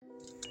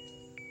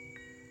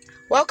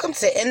Welcome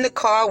to In the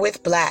Car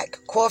with Black,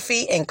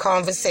 Coffee and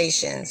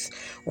Conversations,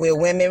 where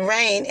women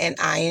reign and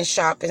iron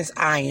sharpens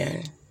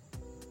iron.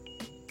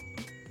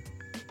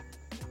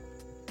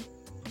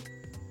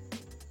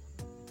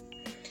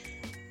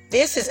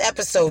 This is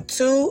episode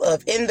 2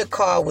 of In the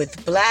Car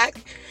with Black.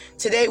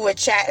 Today we're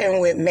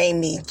chatting with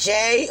Mamie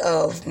J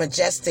of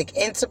Majestic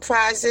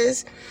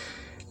Enterprises.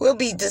 We'll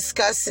be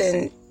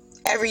discussing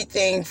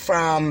everything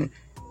from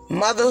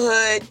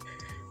motherhood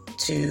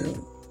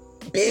to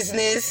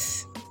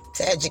business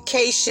to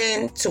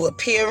education to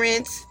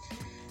appearance.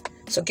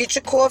 So get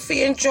your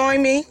coffee and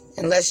join me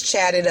and let's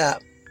chat it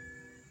up.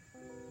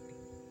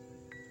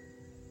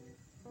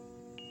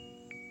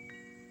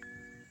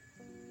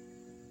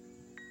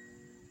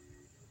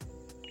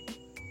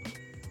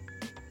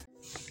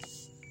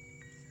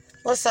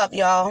 What's up,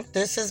 y'all?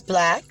 This is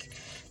Black.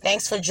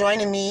 Thanks for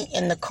joining me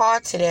in the car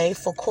today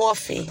for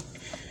coffee.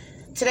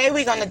 Today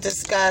we're going to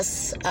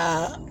discuss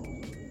a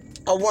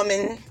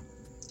woman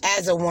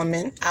as a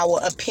woman, our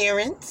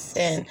appearance,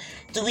 and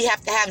do we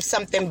have to have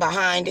something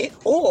behind it,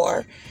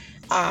 or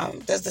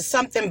does the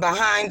something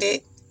behind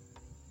it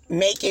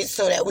make it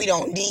so that we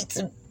don't need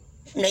to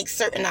make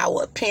certain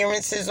our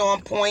appearances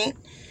on point?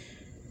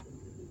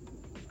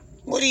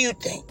 What do you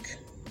think?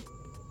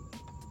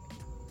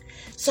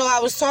 So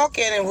I was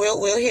talking, and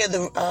we'll hear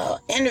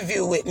the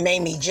interview with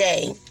Mamie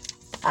J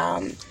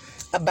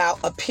about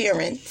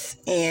appearance.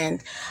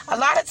 And a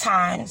lot of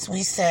times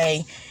we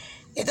say,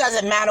 it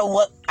doesn't matter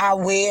what I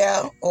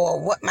wear or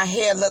what my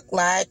hair look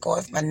like or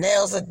if my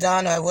nails are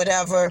done or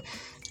whatever.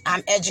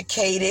 I'm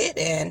educated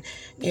and,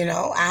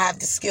 I have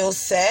the skill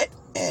set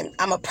and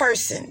I'm a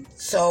person.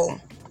 So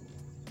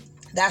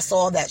that's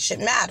all that should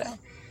matter.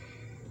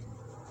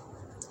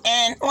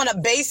 And on a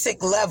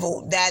basic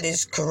level, that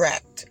is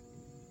correct.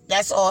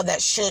 That's all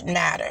that should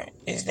matter,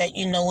 is that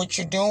you know what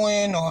you're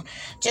doing, or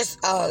just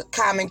a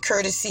common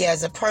courtesy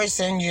as a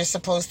person you're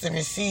supposed to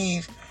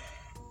receive.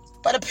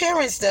 But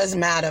appearance does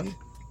matter.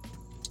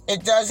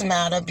 It does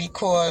matter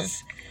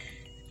because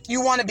you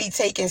want to be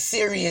taken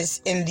serious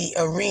in the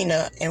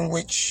arena in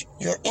which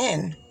you're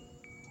in.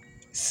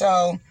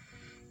 So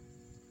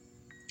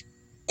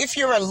if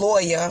you're a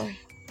lawyer,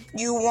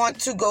 you want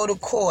to go to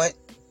court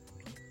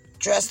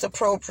dressed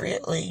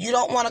appropriately. You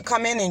don't want to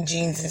come in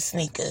jeans and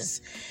sneakers.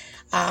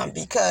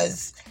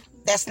 Because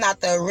that's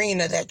not the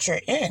arena that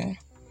you're in.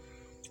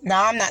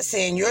 Now, I'm not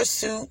saying your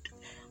suit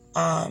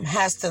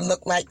has to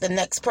look like the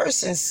next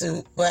person's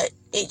suit, but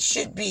it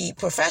should be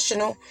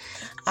professional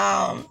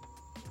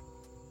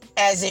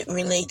as it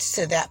relates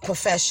to that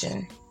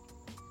profession.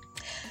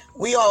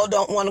 We all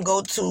don't want to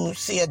go to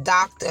see a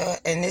doctor,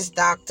 and this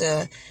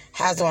doctor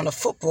has on a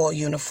football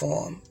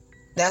uniform.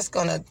 That's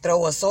going to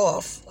throw us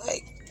off.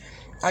 Like,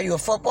 are you a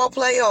football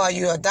player or are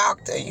you a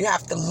doctor? You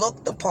have to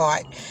look the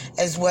part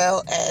as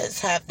well as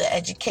have the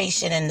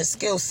education and the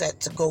skill set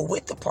to go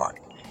with the part.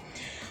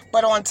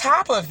 But on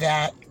top of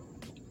that,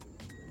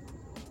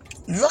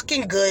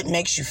 looking good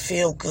makes you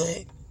feel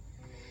good.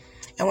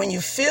 And when you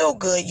feel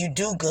good, you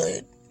do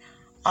good.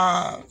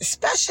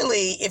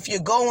 Especially if you're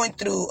going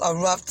through a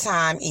rough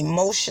time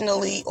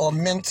emotionally or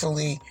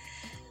mentally.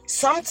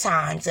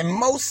 Sometimes, and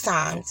most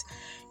times,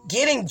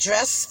 getting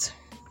dressed,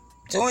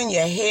 doing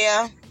your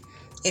hair,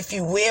 if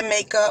you wear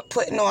makeup,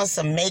 putting on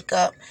some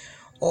makeup,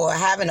 or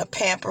having a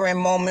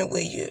pampering moment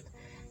where you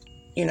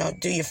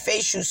do your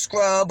facial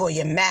scrub or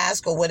your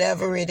mask or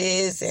whatever it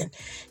is, and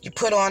you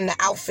put on the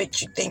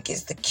outfit you think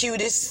is the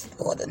cutest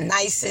or the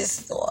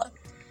nicest or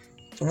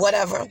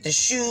whatever, the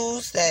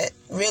shoes that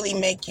really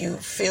make you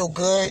feel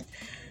good,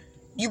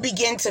 you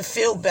begin to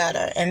feel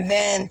better. And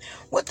then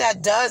what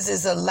that does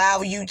is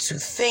allow you to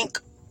think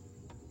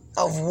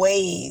of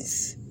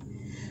ways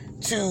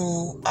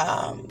to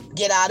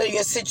get out of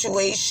your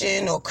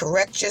situation or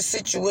correct your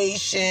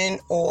situation,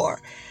 or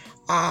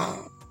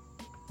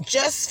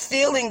just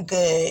feeling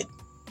good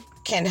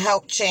can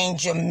help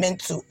change your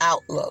mental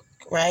outlook,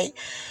 right?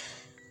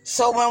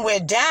 So when we're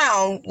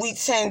down, we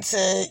tend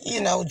to,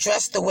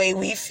 dress the way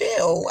we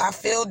feel. I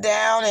feel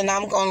down and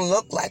I'm going to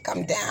look like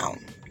I'm down.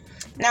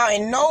 Now,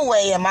 in no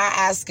way am I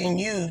asking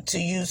you to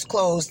use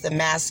clothes to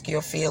mask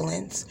your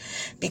feelings,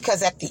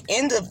 because at the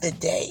end of the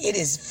day, it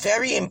is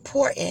very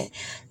important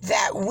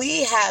that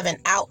we have an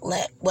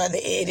outlet, whether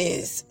it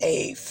is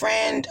a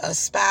friend, a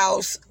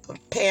spouse, a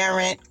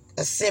parent,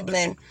 a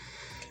sibling,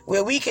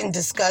 where we can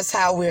discuss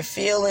how we're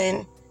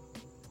feeling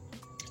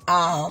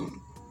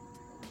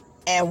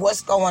and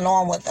what's going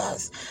on with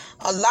us.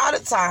 A lot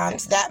of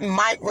times that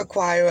might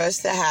require us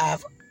to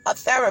have a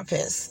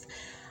therapist.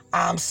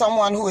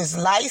 Someone who is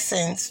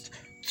licensed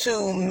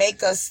to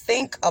make us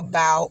think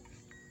about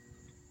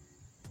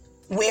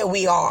where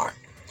we are,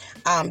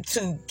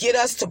 to get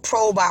us to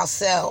probe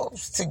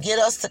ourselves, to get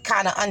us to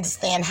kind of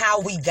understand how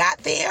we got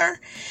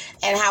there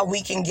and how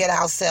we can get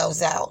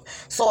ourselves out.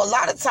 So a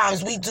lot of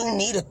times we do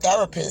need a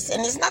therapist,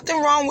 and there's nothing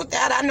wrong with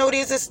that. I know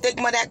there's a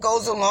stigma that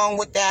goes along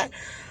with that.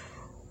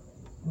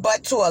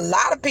 But to a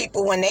lot of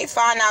people, when they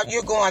find out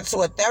you're going to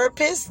a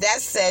therapist, that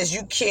says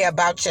you care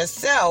about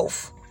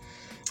yourself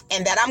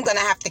and that I'm going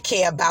to have to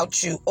care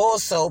about you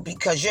also,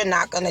 because you're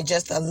not going to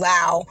just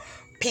allow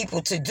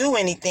people to do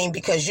anything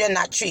because you're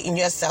not treating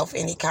yourself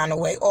any kind of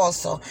way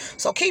also.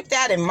 So keep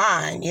that in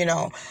mind, you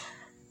know.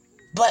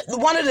 But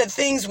one of the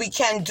things we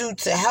can do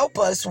to help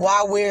us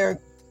while we're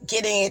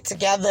getting it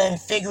together and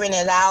figuring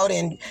it out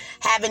and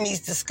having these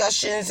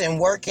discussions and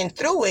working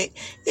through it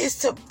is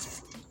to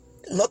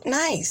look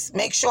nice.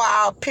 Make sure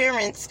our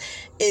appearance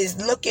is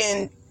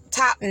looking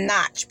top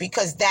notch,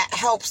 because that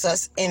helps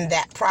us in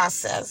that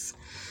process.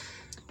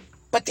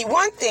 But the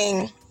one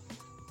thing,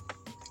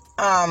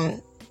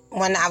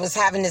 when I was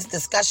having this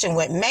discussion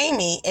with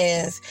Mamie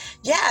is,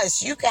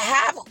 yes, you can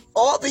have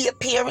all the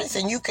appearance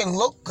and you can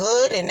look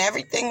good and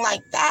everything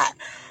like that.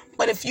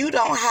 But if you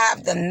don't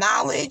have the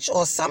knowledge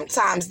or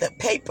sometimes the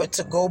paper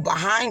to go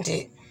behind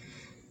it,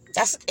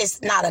 it's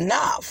not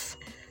enough.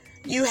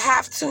 You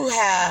have to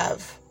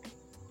have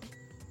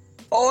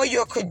all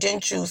your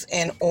credentials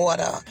in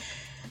order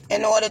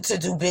to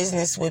do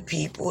business with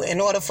people, in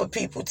order for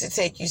people to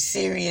take you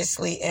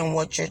seriously in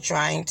what you're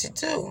trying to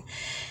do.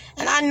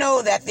 And I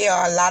know that there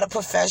are a lot of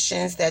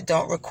professions that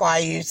don't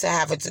require you to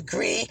have a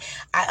degree.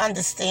 I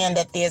understand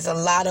that there's a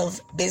lot of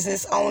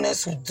business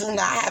owners who do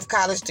not have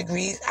college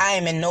degrees. I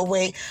am in no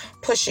way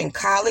pushing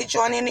college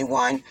on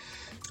anyone.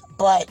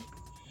 But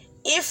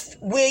if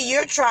where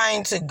you're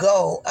trying to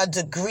go, a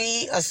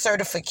degree, a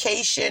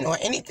certification, or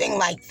anything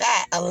like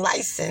that, a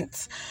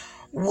license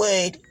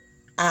would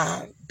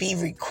be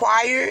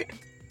required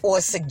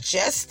or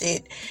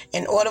suggested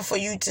in order for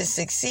you to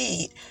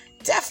succeed,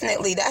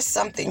 definitely that's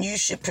something you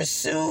should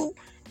pursue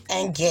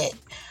and get,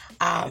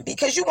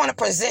 because you want to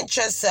present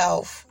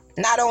yourself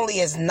not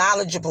only as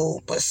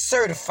knowledgeable but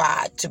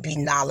certified to be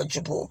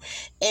knowledgeable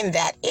in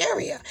that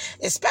area,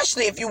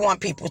 especially if you want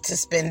people to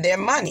spend their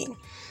money.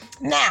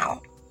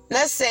 Now,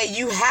 let's say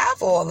you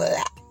have all of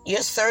that.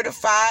 You're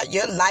certified,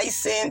 you're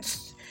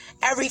licensed,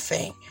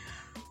 everything,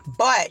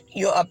 but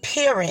your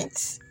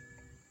appearance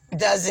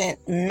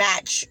doesn't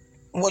match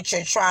what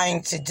you're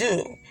trying to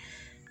do.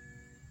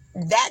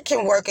 That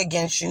can work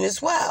against you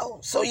as well.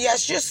 So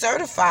yes, you're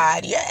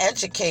certified, you're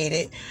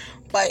educated,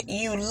 but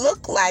you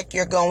look like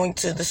you're going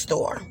to the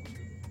store.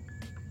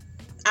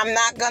 I'm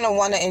not going to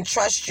want to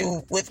entrust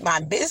you with my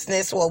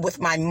business or with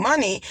my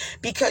money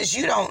because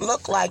you don't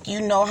look like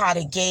you know how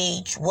to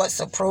gauge what's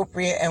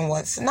appropriate and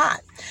what's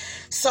not.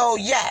 So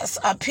yes,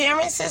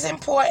 appearance is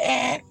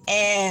important,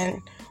 and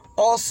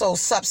also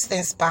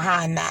substance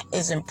behind that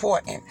is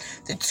important.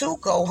 The two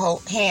go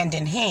hand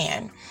in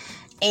hand.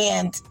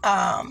 And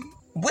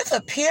with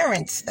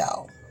appearance,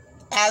 though,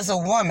 as a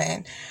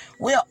woman,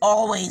 we're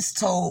always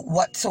told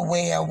what to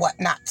wear, what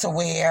not to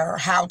wear,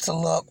 how to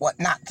look, what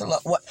not to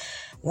look,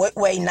 what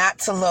way not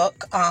to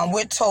look.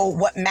 We're told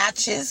what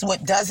matches,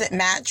 what doesn't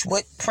match,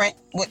 what print,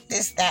 what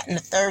this, that, and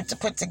the third to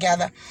put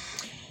together.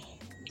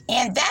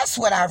 And that's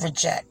what I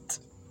reject.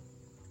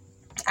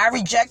 I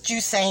reject you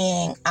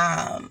saying,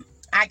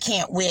 I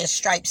can't wear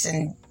stripes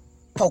and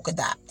polka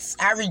dots.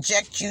 I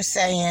reject you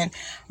saying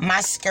my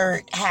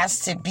skirt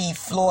has to be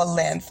floor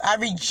length. I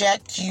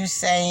reject you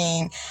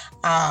saying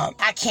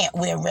I can't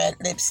wear red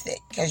lipstick,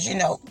 because you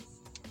know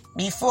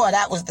before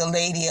that was the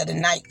lady of the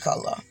night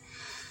color,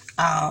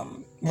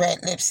 red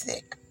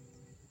lipstick.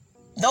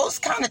 Those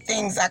kind of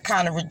things I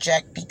kind of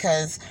reject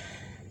because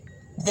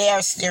they are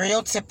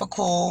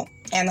stereotypical,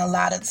 and a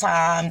lot of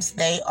times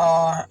they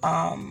are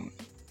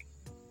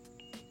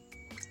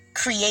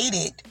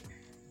created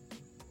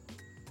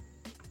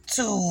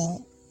to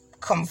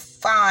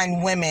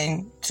confine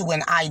women to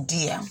an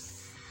idea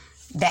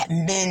that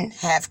men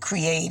have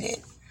created.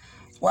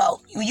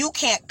 Well, you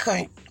can't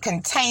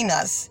contain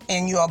us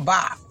in your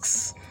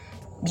box,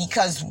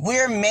 because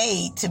we're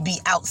made to be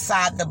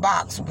outside the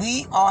box.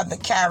 We are the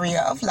carrier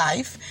of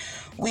life.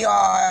 We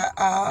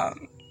are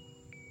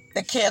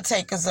the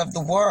caretakers of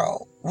the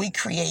world. We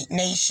create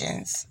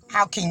nations.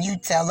 How can you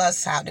tell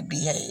us how to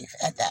behave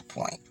at that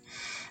point?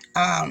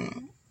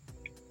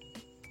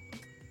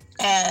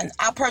 And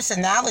our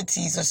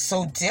personalities are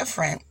so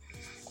different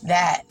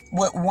that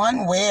what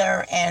one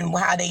wear and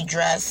how they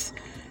dress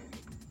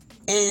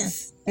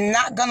is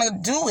not going to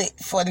do it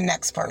for the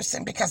next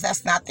person, because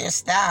that's not their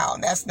style.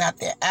 That's not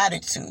their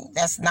attitude.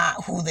 That's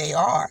not who they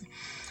are.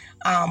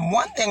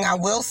 One thing I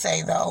will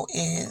say, though,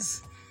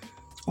 is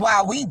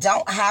while we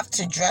don't have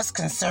to dress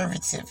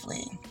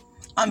conservatively,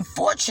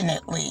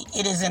 unfortunately,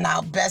 it is in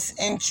our best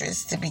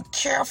interest to be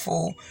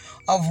careful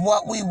of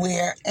what we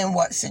wear in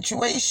what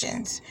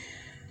situations.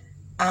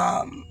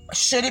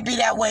 Should it be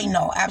that way?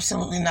 No,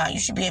 absolutely not. You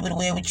should be able to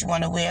wear what you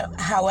want to wear.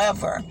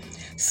 However,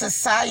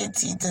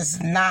 society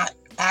does not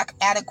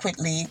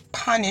adequately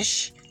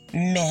punish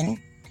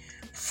men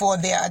for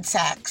their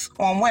attacks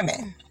on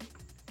women.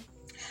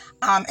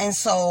 And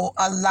so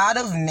a lot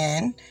of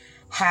men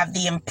have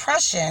the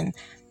impression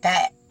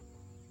that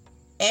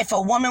if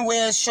a woman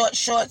wears short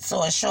shorts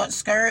or a short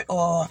skirt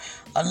or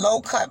a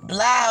low-cut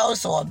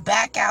blouse or a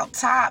back-out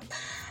top,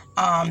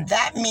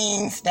 that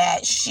means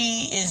that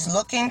she is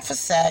looking for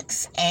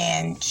sex,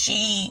 and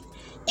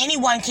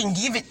anyone can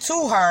give it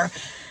to her,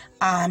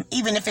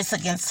 even if it's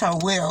against her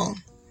will.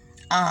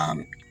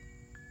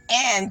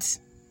 And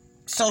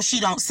so she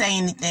don't say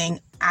anything,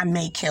 I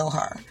may kill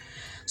her.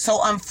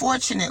 So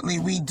unfortunately,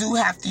 we do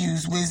have to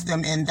use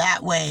wisdom in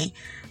that way,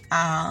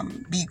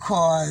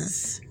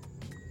 because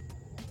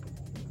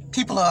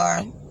people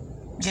are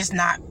just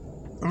not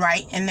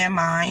right in their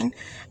mind.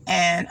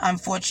 And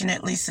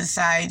unfortunately,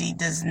 society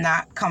does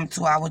not come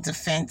to our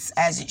defense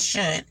as it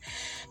should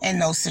in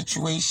those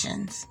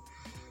situations.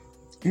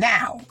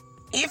 Now,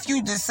 if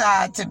you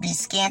decide to be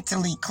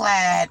scantily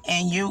clad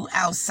and you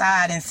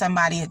outside and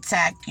somebody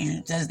attacked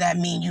you, does that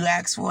mean you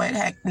asked for it?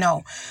 Heck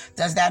no.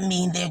 Does that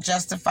mean they're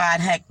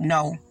justified? Heck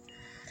no.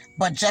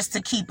 But just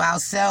to keep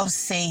ourselves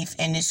safe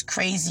in this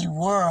crazy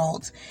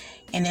world,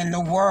 and in the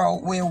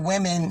world where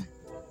women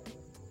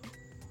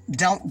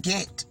don't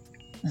get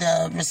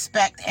the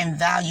respect and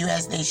value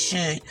as they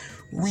should,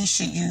 we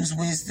should use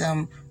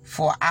wisdom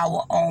for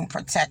our own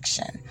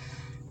protection.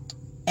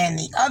 And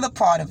the other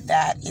part of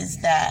that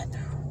is that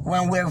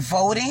when we're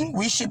voting,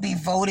 we should be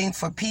voting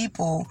for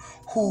people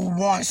who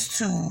wants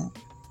to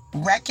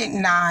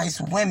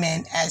recognize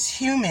women as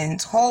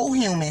humans, whole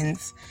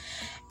humans,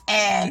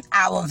 and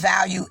our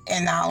value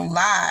in our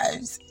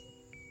lives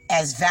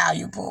as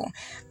valuable,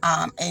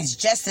 is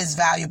just as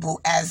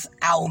valuable as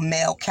our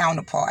male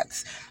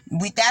counterparts.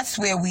 That's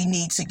where we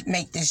need to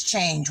make this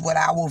change with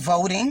our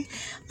voting,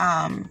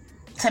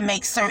 to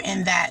make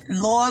certain that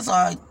laws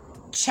are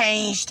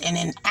changed and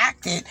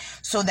enacted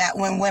so that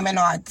when women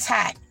are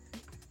attacked,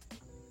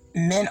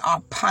 men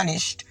are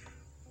punished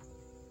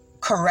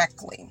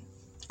correctly.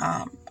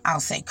 I'll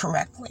say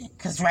correctly,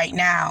 because right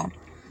now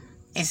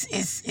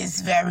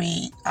it's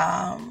very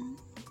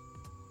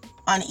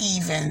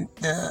uneven,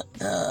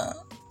 the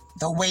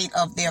weight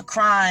of their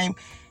crime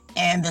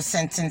and the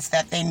sentence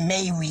that they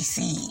may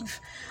receive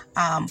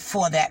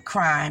for that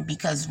crime.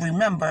 Because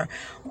remember,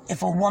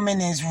 if a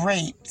woman is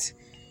raped,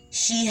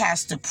 she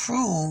has to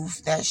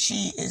prove that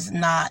she is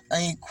not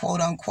a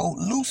quote-unquote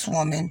loose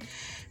woman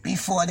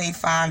before they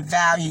find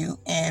value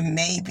in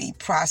maybe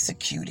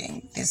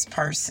prosecuting this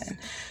person.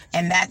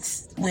 And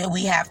that's where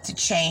we have to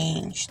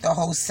change the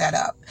whole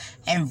setup.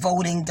 And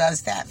voting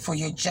does that for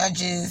your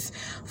judges,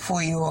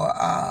 for your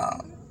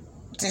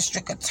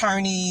district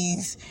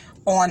attorneys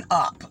on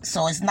up.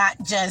 So it's not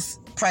just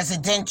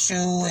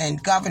presidential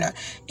and governor.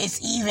 It's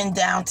even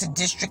down to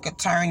district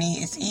attorney.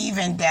 It's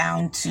even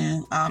down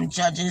to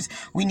judges.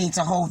 We need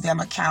to hold them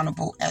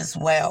accountable as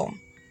well.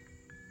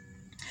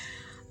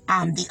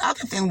 The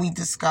other thing we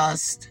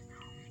discussed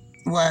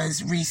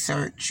was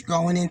research,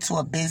 going into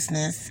a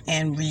business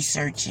and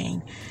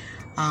researching.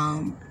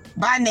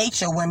 By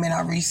nature, women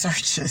are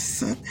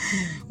researchers.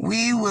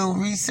 We will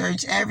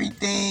research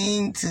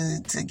everything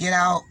to get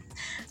out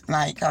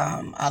like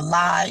a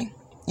lie.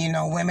 You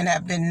know, women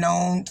have been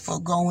known for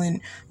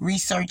going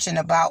researching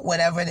about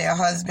whatever their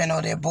husband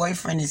or their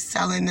boyfriend is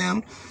telling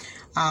them.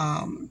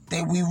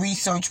 We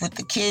research what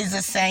the kids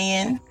are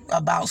saying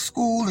about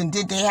school, and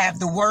did they have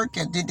the work,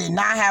 or did they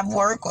not have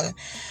work, or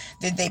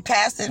did they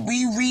pass it?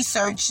 We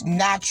research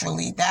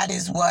naturally. That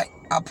is what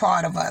a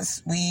part of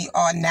us. We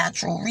are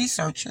natural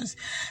researchers.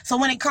 So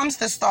when it comes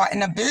to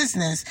starting a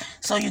business,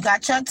 so you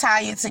got your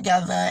attire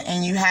together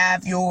and you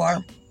have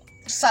your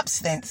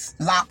substance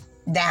locked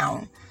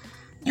down,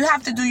 you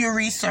have to do your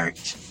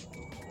research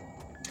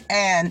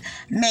and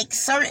make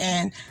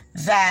certain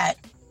that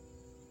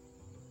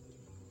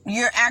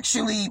you're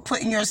actually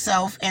putting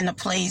yourself in a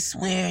place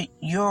where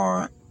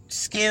your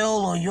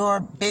skill or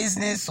your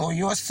business or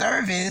your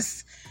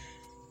service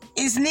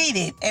is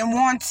needed and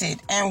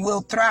wanted and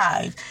will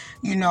thrive.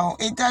 You know,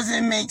 it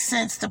doesn't make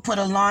sense to put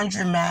a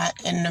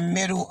laundromat in the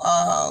middle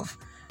of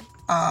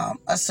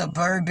a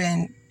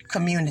suburban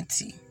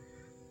community,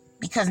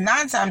 because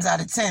 9 times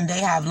out of 10, they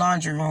have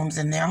laundry rooms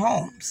in their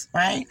homes,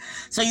 right?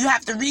 So you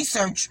have to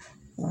research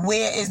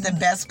where is the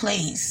best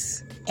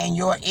place in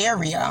your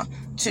area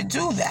to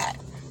do that,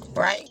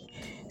 right?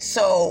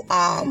 So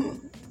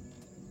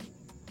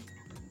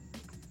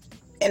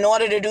in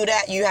order to do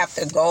that, you have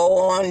to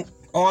go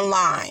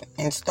online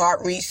and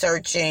start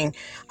researching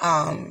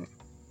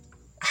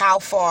how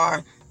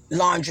far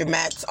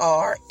laundromats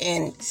are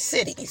in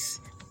cities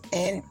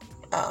and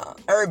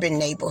urban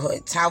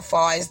neighborhoods. How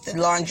far is the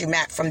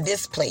laundromat from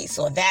this place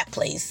or that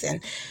place,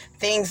 and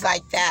things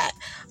like that,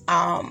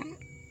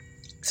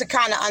 to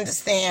kind of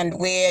understand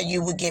where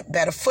you would get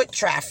better foot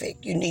traffic.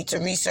 You need to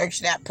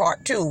research that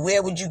part too.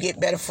 Where would you get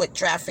better foot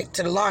traffic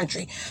to the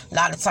laundry? A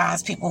lot of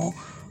times people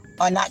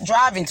are not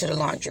driving to the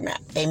laundromat.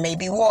 They may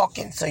be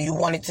walking. So you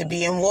want it to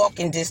be in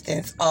walking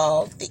distance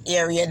of the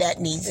area that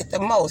needs it the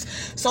most.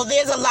 So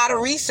there's a lot of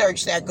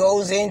research that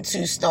goes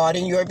into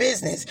starting your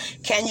business.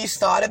 Can you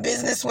start a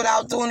business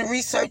without doing the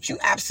research? You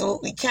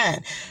absolutely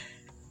can.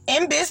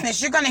 In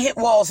business, you're going to hit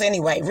walls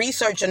anyway.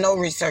 Research or no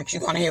research,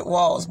 you're going to hit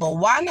walls. But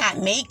why not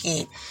make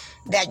it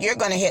that you're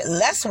going to hit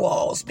less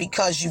walls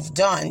because you've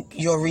done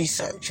your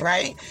research,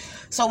 right?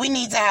 So we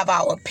need to have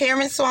our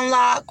appearance on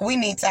lock. We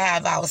need to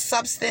have our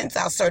substance,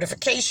 our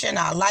certification,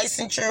 our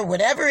licensure,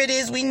 whatever it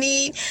is we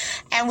need.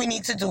 And we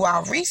need to do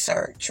our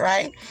research,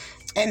 right?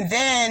 And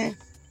then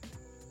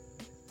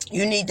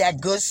you need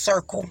that good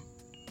circle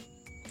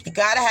You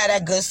gotta have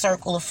that good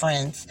circle of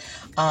friends,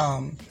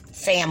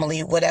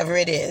 family, whatever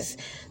it is.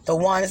 The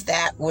ones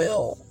that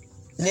will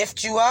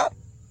lift you up,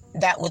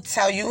 that will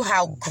tell you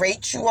how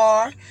great you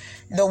are.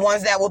 The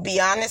ones that will be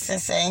honest and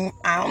saying,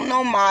 I don't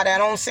know, Ma, that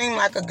don't seem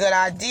like a good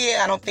idea.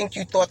 I don't think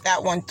you thought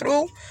that one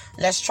through.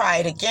 Let's try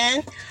it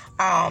again.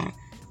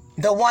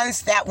 The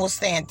ones that will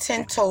stand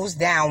 10 toes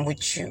down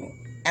with you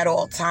at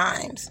all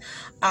times.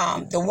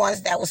 The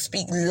ones that will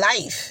speak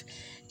life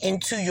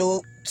into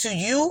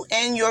you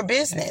and your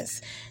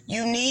business.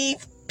 You need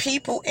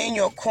people in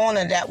your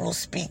corner that will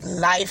speak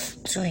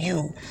life to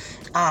you.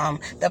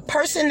 The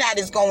person that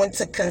is going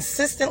to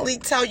consistently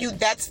tell you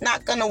that's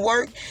not going to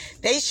work,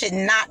 they should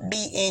not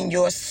be in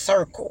your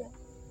circle.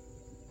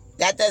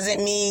 That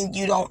doesn't mean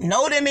you don't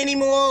know them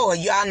anymore or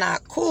y'all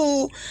not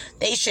cool.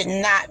 They should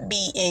not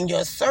be in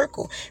your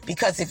circle,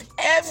 because if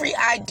every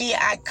idea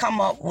I come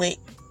up with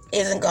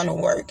isn't going to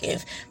work,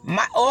 if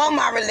all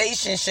my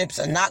relationships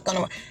are not going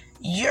to work,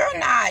 you're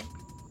not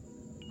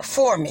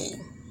for me.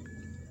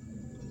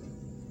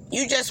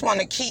 You just want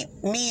to keep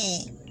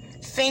me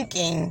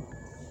thinking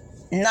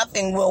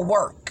nothing will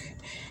work.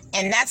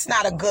 And that's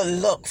not a good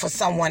look for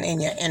someone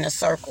in your inner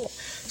circle.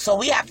 So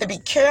we have to be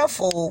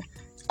careful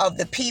of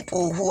the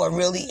people who are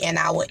really in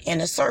our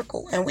inner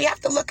circle. And we have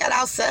to look at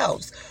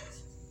ourselves.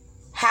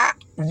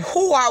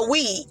 Who are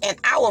we and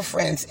our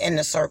friends in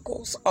the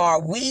circles? Are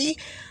we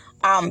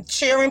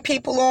cheering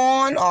people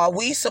on? Are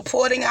we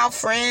supporting our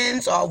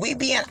friends? Are we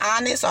being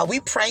honest? Are we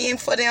praying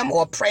for them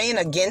or praying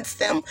against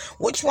them?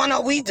 Which one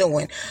are we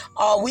doing?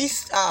 Are we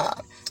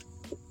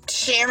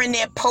sharing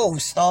their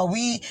posts? Are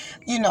we,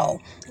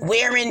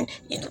 wearing,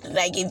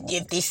 like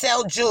if they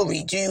sell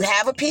jewelry, do you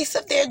have a piece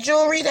of their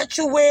jewelry that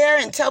you wear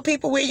and tell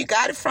people where you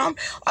got it from?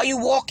 Are you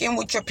walking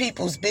with your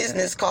people's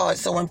business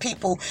cards so when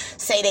people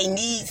say they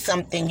need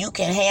something, you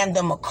can hand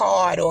them a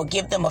card or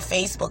give them a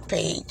Facebook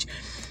page?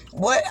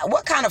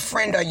 What kind of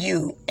friend are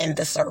you in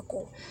the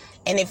circle?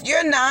 And if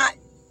you're not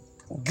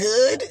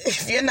good,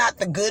 if you're not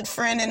the good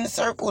friend in the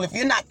circle, if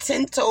you're not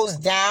 10 toes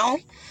down,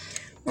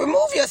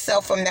 remove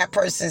yourself from that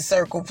person's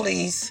circle,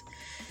 please.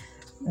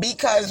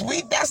 Because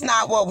that's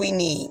not what we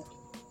need.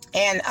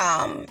 And,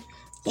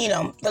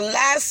 the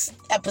last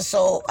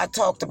episode I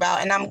talked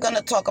about, and I'm going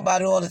to talk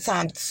about it all the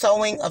time,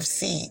 sowing of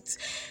seeds.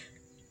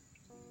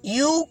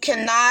 You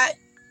cannot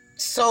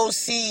sow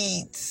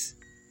seeds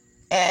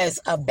as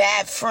a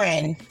bad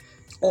friend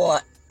or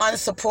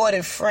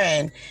unsupportive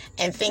friend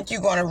and think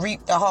you're going to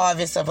reap the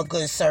harvest of a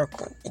good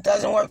circle. It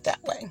doesn't work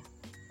that way.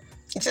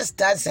 It just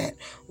doesn't.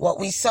 What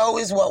we sow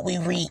is what we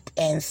reap.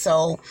 And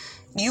so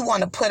you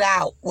want to put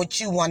out what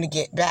you want to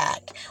get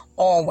back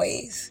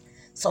always.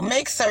 So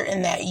make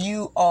certain that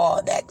you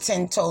are that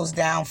 10 toes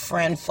down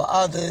friend for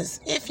others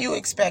if you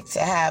expect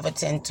to have a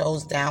 10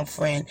 toes down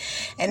friend.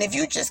 And if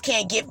you just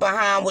can't get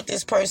behind what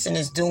this person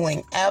is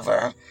doing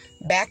ever,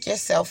 back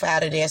yourself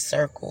out of their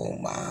circle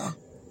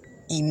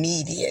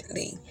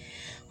immediately.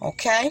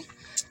 Okay?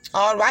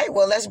 All right.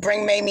 Well, let's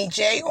bring Mamie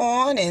J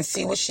on and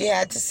see what she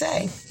had to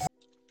say.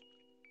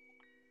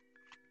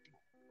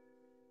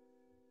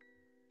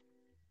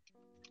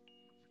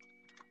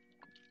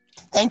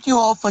 Thank you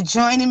all for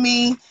joining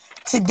me.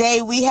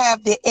 Today we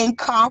have the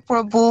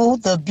incomparable,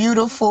 the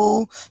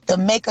beautiful, the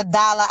make $1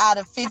 out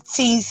of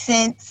 15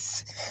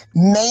 cents,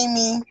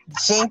 Mamie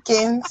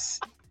Jenkins,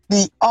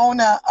 the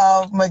owner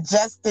of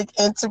Majestic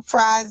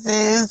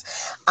Enterprises,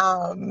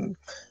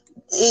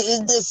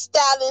 the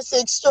stylist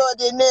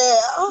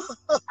extraordinaire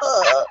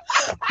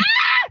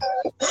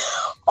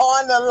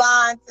on the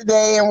line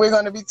today, and we're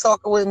going to be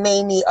talking with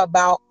Mamie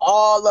about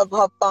all of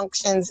her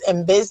functions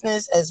in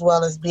business, as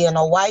well as being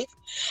a wife,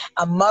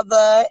 a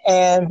mother,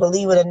 and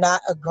believe it or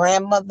not, a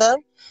grandmother.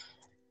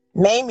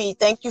 Mamie,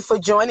 thank you for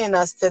joining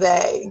us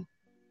today.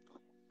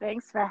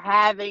 Thanks for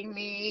having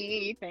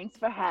me.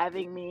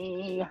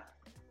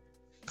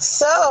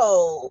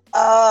 So,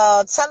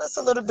 tell us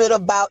a little bit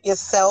about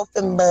yourself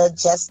and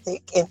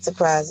Majestic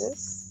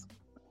Enterprises.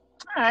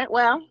 All right.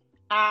 Well,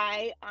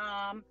 I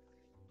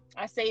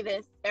say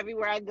this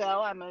everywhere I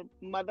go. I'm a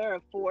mother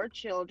of 4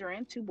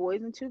 children, 2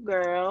 boys and 2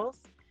 girls,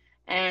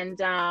 and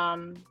I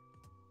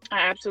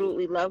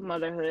absolutely love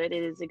motherhood.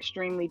 It is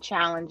extremely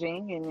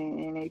challenging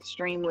and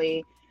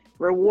extremely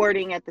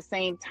rewarding at the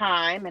same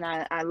time, and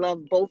I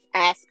love both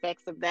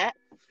aspects of that.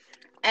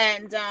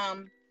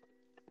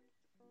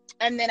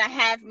 And then I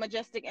have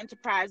Majestic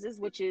Enterprises,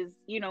 which is,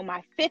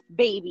 my 5th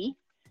baby.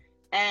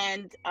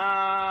 And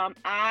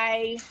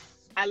I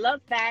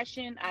love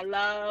fashion. I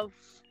love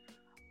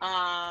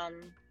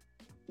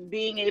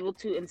being able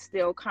to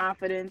instill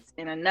confidence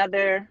in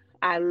another.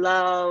 I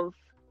love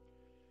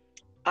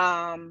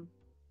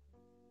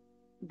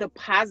the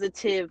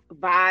positive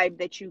vibe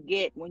that you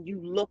get when you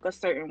look a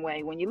certain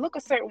way. When you look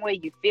a certain way,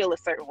 you feel a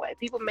certain way.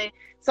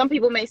 Some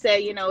people may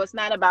say, it's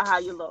not about how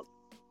you look.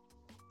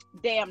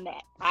 Damn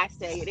that. I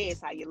say it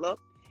is how you look.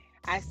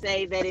 I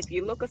say that if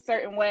you look a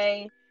certain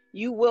way,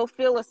 you will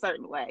feel a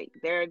certain way.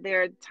 There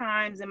are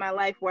times in my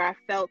life where I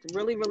felt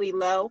really, really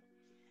low,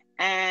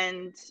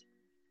 and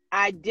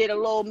I did a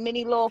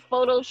little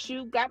photo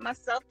shoot, got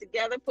myself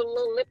together, put a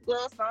little lip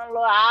gloss on, a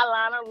little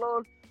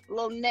eyeliner, a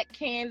little neck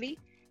candy.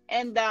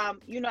 And,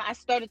 I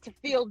started to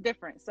feel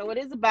different. So it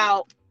is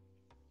about,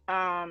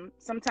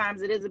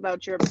 sometimes it is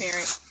about your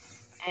appearance,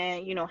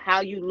 and,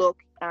 how you look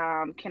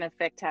can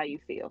affect how you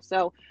feel.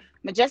 So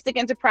Majestic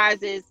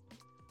Enterprises,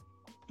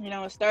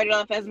 it started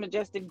off as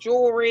Majestic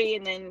Jewelry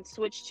and then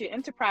switched to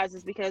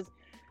Enterprises because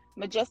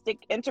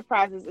Majestic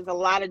Enterprises is a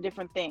lot of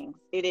different things.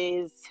 It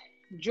is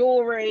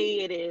jewelry,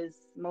 it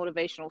is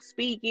motivational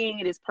speaking,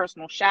 it is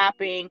personal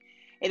shopping,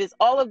 it is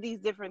all of these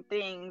different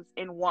things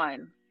in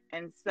one.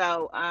 And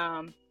so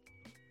I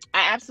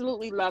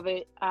absolutely love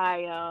it.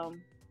 I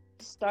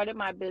started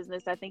my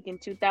business, I think, in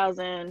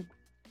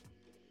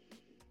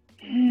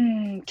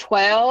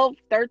 2012,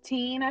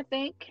 13, I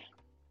think.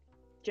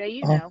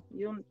 Jay,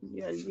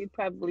 you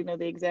probably know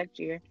the exact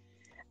year.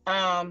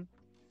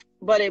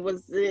 But it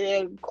was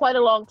quite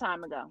a long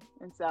time ago.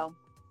 And so,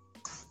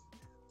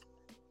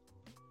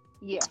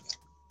 yeah.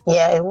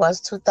 Yeah, it was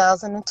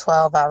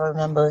 2012. I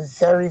remember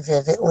very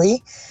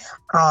vividly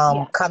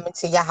coming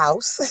to your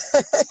house,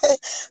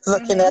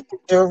 looking at the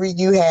jewelry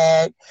you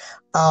had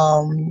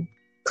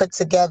put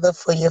together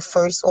for your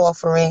first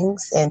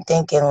offerings and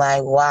thinking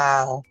like,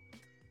 wow,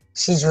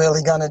 she's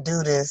really going to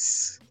do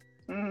this.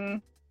 Mm-hmm.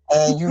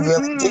 And you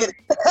really did.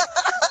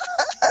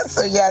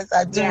 So, yes,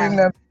 I do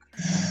remember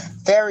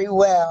very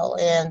well.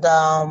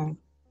 And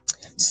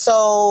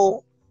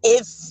so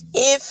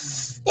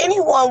if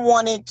anyone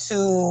wanted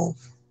to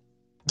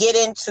get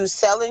into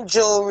selling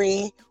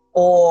jewelry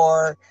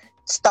or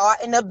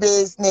starting a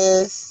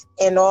business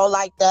and all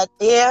like that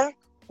there,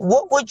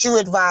 what would you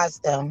advise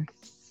them?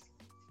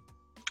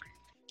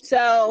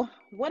 So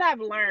what I've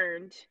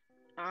learned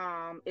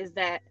is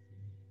that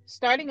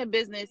starting a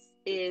business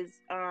is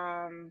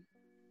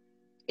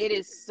it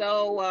is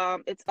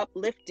so it's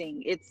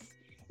uplifting.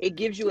 It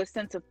gives you a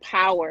sense of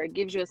power. It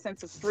gives you a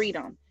sense of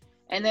freedom.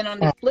 And then on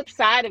the flip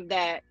side of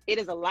that, it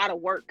is a lot of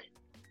work.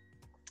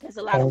 It's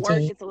a lot of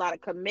work. It's a lot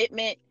of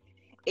commitment.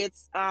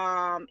 It's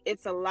a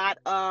lot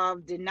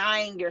of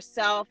denying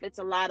yourself. It's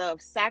a lot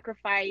of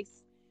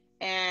sacrifice.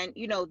 And,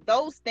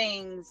 those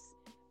things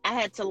I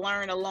had to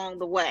learn along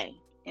the way.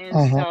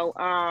 And so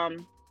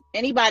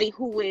anybody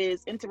who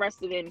is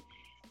interested in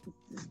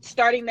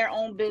starting their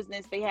own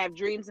business, they have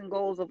dreams and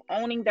goals of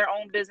owning their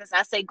own business,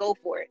 I say go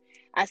for it.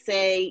 I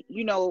say,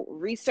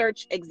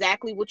 research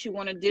exactly what you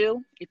want to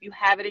do. If you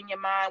have it in your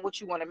mind,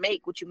 what you want to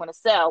make, what you want to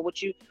sell,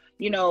 what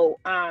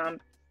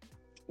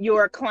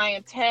your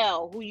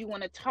clientele, who you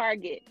want to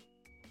target.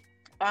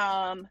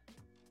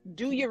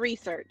 Do your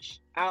research.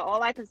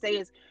 All I can say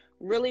is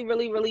really,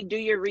 really, really do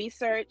your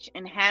research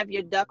and have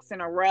your ducks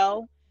in a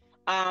row.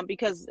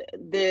 Because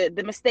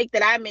the mistake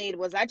that I made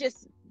was I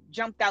just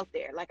jumped out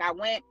there. Like I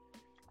went,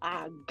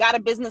 got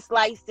a business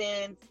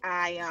license.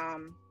 I,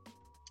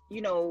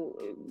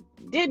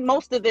 did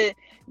most of the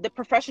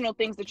professional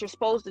things that you're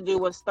supposed to do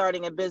when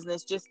starting a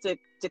business just to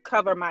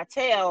cover my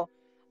tail.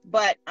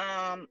 But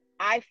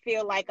I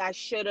feel like I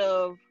should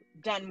have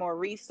done more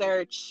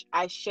research.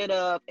 I should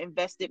have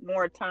invested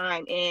more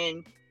time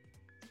in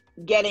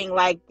getting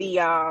like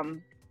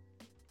the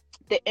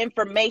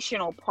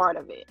informational part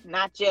of it,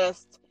 not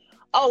just,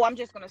 I'm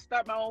just going to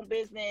start my own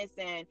business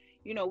and,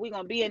 we're going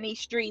to be in these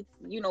streets,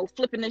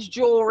 flipping this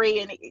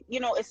jewelry. And,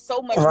 it's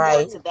so much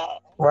more to that.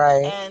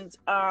 Right. And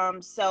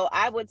so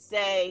I would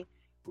say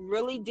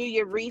really do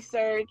your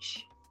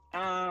research,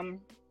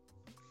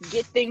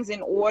 get things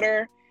in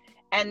order,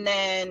 and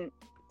then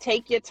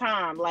take your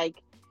time.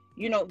 Like,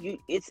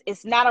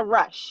 it's not a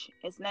rush.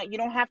 You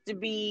don't have to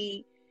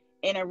be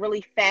in a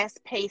really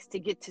fast pace to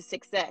get to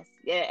success.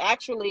 Yeah,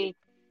 actually,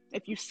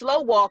 if you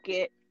slow walk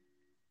it,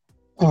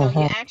 you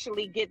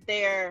actually get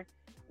there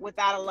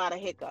without a lot of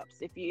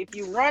hiccups. If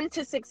you run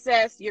to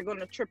success, you're going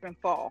to trip and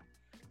fall.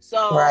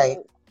 So I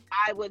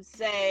would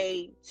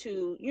say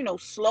to,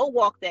 slow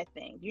walk that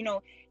thing.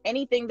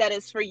 Anything that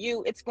is for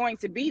you, it's going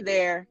to be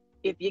there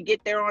if you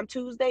get there on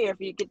Tuesday or if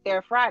you get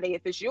there Friday.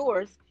 If it's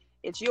yours,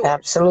 it's yours.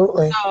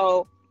 Absolutely.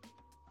 So,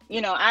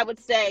 I would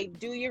say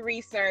do your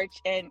research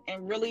and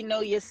really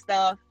know your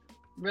stuff,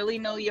 really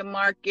know your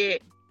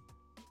market.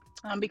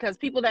 Because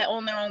people that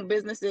own their own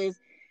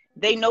businesses,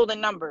 they know the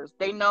numbers,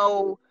 they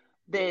know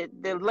the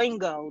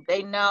lingo,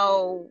 they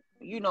know,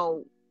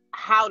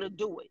 how to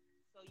do it.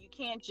 So you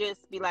can't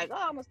just be like,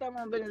 I'm gonna start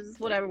my own business,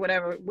 whatever,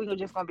 we're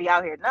just gonna be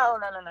out here. No.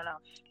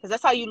 Because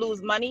that's how you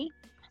lose money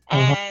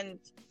and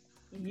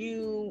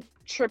you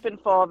trip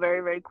and fall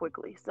very, very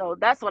quickly. So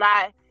that's what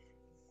I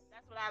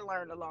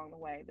learned along the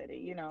way, that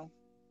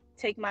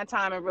take my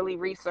time and really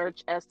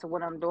research as to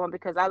what I'm doing,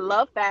 because I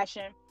love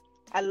fashion.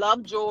 I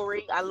love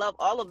jewelry. I love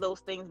all of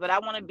those things, but I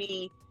want to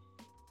be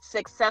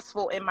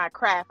successful in my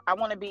craft. I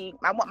want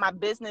my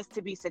business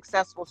to be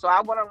successful. So I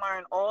want to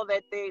learn all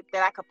that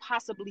I could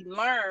possibly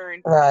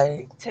learn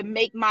to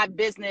make my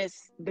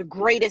business the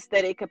greatest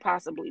that it could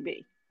possibly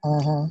be.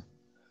 And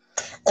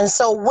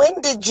so when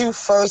did you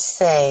first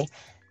say,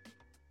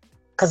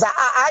 because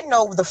I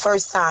know the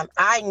first time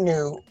I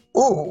knew,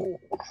 ooh,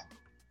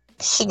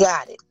 she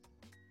got it.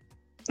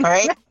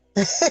 right?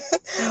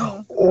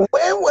 Hmm. When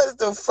was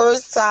the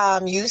first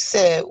time you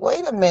said,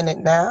 wait a minute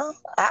now,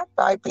 I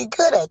might be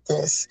good at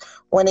this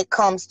when it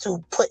comes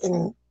to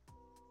putting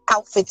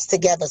outfits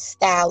together,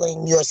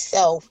 styling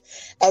yourself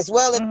as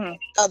well as Hmm.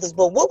 others?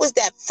 But what was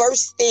that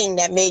first thing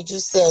that made you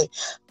say,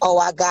 oh,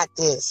 I got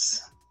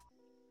this?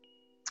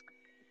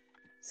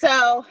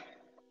 So,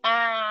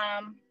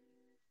 I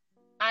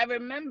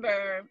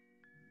remember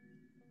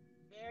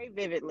very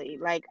vividly,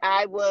 like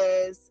I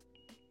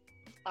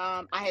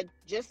had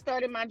just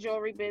started my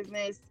jewelry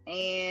business,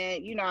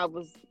 and I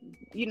was,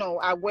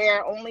 I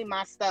wear only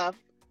my stuff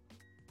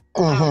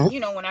out,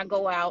 Mm-hmm. when I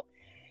go out.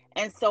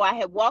 And so I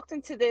had walked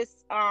into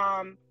this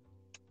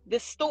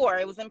store.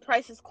 It was in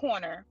Price's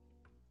Corner,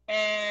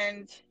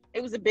 and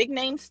it was a big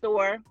name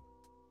store.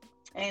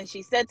 And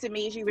she said to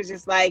me, she was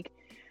just like,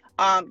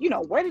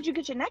 where did you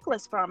get your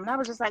necklace from? And I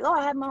was just like, oh,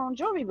 I have my own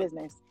jewelry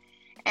business.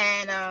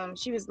 And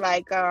she was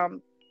like,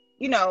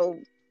 you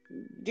know,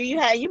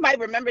 you might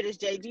remember this,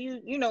 Jay.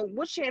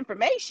 What's your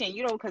information?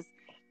 Because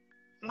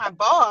my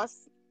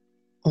boss,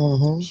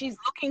 Mm-hmm. she's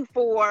looking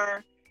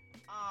for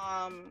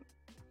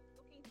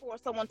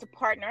someone to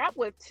partner up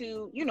with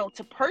to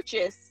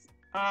purchase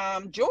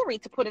jewelry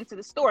to put into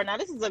the store. Now,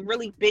 this is a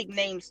really big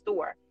name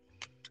store.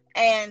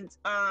 And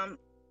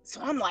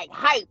so I'm like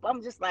hype.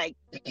 I'm just like,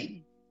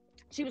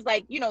 she was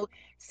like,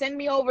 send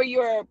me over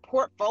your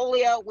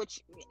portfolio,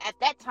 which at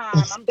that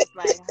time I'm just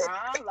like,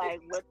 huh?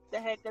 Like, what the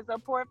heck is a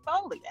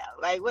portfolio?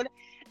 Like, what?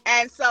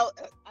 And so,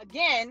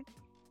 again,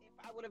 if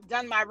I would have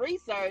done my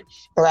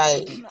research,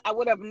 Right. I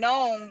would have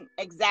known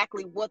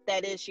exactly what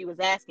that is she was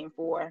asking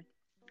for.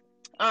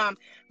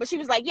 But she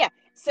was like, yeah,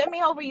 send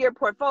me over your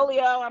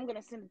portfolio. I'm going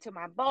to send it to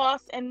my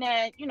boss. And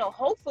then,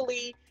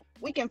 hopefully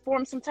we can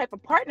form some type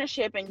of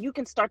partnership and you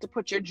can start to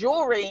put your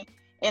jewelry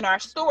in our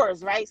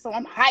stores, right? So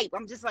I'm hype.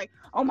 I'm just like,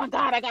 oh my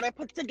God, I got to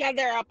put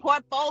together a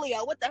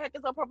portfolio. What the heck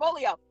is a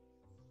portfolio?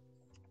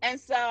 And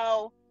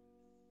so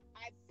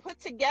I put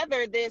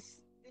together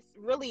this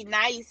really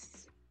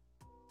nice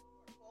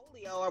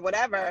portfolio or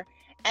whatever.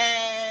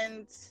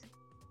 And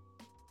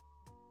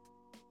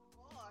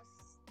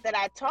boss that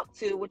I talked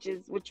to, which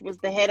was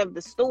the head of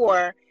the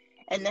store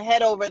and the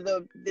head over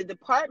the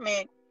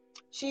department,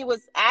 she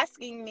was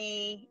asking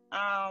me,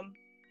 I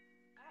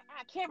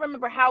can't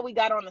remember how we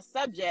got on the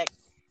subject,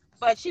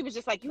 but she was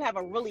just like, you have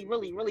a really,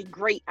 really, really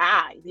great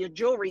eye. Your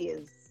jewelry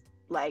is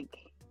like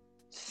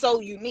so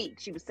unique.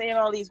 She was saying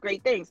all these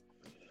great things.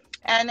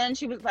 And then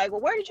she was like, well,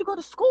 where did you go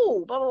to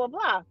school? Blah, blah, blah,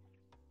 blah.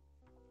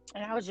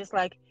 And I was just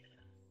like,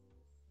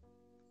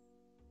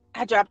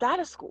 I dropped out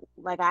of school.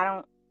 Like,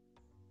 I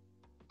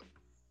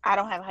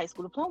don't have a high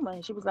school diploma.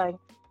 And she was like,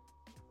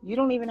 you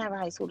don't even have a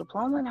high school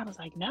diploma? And I was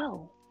like,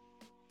 no.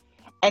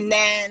 And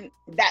then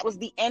that was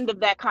the end of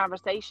that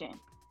conversation.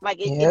 Like,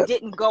 it Yep.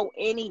 didn't go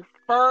any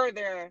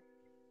further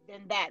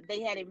than that.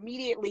 They had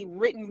immediately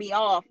written me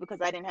off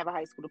because I didn't have a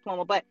high school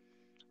diploma. But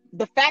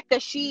the fact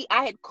that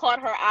I had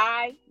caught her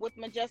eye with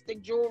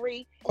Majestic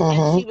Jewelry,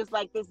 and Mm-hmm. she was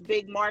like this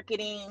big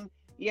marketing,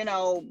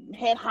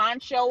 head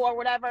honcho or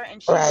whatever,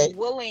 and she was Right.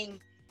 willing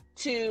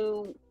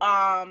to,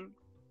 I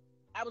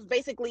was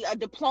basically a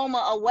diploma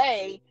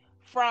away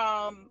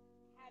from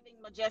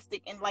having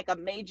Majestic in like a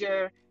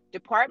major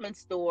department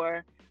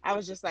store. I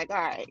was just like, all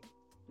right,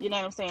 you know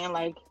what I'm saying?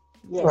 Like,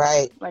 yeah,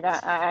 Right. like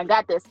I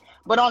got this.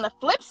 But on the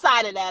flip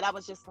side of that, I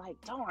was just like,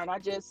 darn, I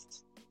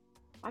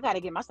got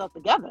to get myself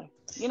together.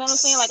 You know what I'm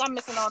saying? Like, I'm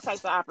missing all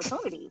types of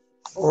opportunities.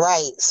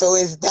 Right. So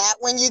is that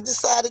when you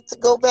decided to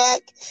go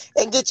back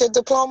and get your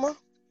diploma?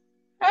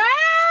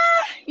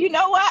 You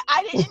know what?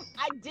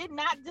 I did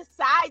not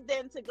decide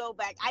then to go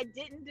back. I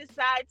didn't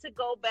decide to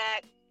go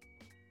back.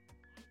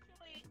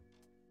 Actually,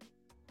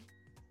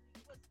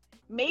 it was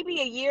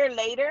maybe a year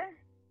later.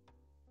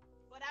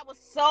 But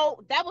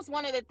that was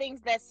one of the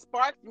things that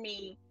sparked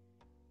me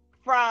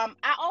from,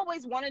 I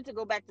always wanted to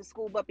go back to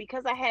school, but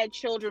because I had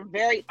children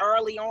very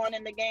early on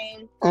in the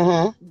game,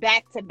 Mm-hmm.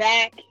 back to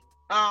back,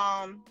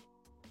 I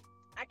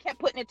kept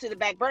putting it to the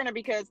back burner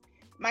because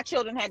my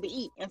children had to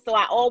eat. And so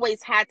I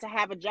always had to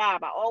have a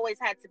job. I always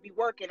had to be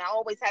working. I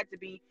always had to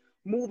be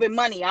moving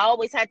money. I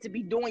always had to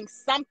be doing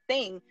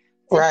something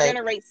to Right.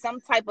 generate some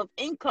type of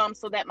income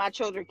so that my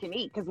children can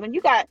eat. Because when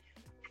you got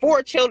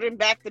four children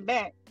back to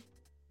back,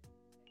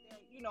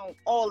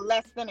 all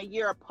less than a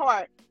year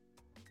apart,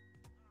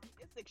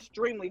 it's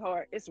extremely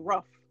hard. It's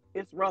rough.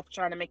 It's rough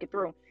trying to make it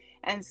through.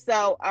 And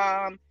so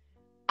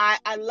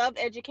I love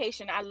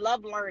education. I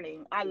love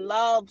learning. I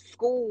love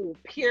school,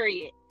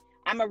 period.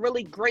 I'm a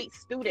really great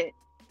student,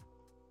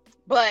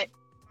 but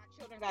my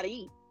children got to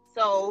eat.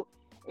 So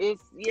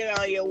it's,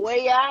 your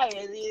way out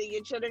is either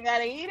your children got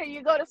to eat or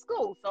you go to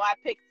school. So I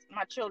picked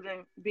my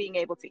children being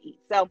able to eat.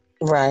 So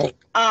Right.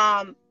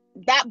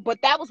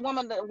 that was one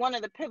of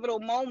the pivotal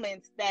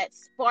moments that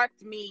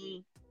sparked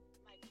me.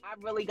 Like, I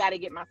really got to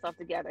get myself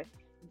together.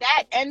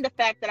 That, and the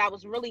fact that I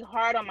was really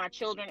hard on my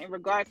children in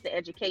regards to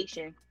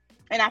education.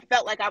 And I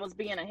felt like I was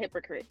being a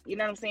hypocrite. You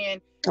know what I'm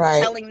saying?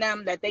 Right. Telling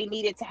them that they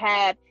needed to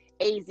have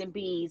A's and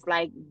B's,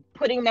 like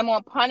putting them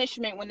on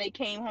punishment when they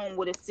came home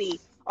with a C,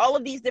 all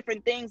of these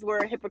different things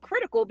were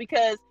hypocritical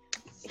because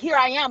here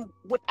I am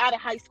without a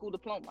high school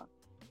diploma.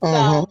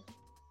 Mm-hmm. So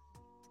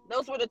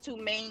those were the two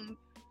main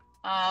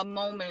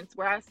moments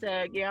where I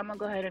said, yeah, I'm gonna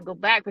go ahead and go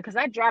back, because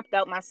I dropped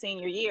out my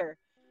senior year.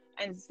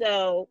 And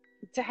so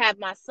to have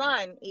my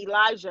son,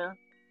 Elijah,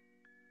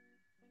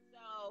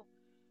 so,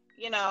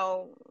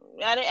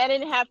 I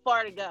didn't have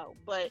far to go,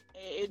 but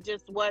it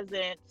just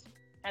wasn't,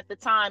 at the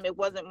time, it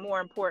wasn't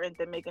more important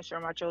than making sure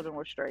my children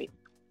were straight.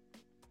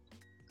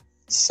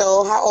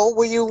 So how old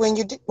were you when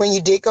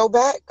you did go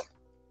back?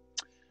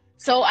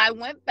 So I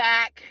went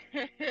back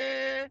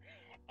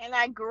and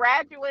I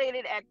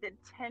graduated at the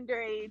tender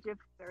age of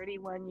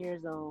 31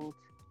 years old.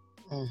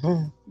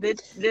 Mm-hmm.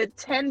 The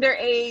tender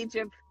age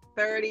of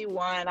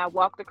 31. I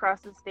walked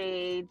across the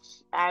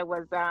stage. I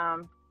was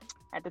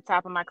at the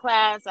top of my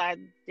class. I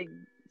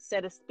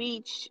said a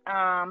speech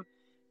to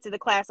the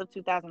class of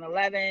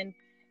 2011,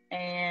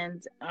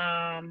 and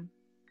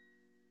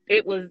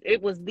it was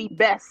the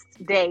best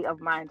day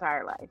of my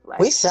entire life. Like,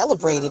 We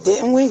celebrated,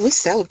 didn't we? We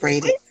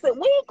celebrated. Listen,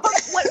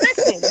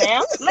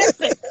 ma'am,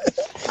 listen.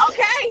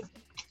 Okay,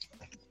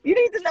 you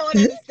need to know and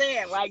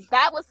understand. Like,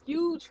 that was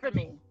huge for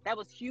me. That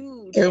was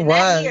huge. It And was.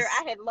 that year,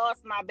 I had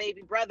lost my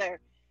baby brother,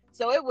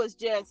 so it was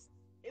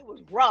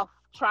rough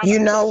trying to You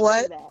know push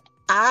what? through that.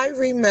 I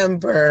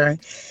remember,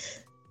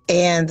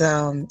 and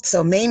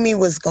so Mamie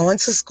was going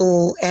to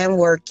school and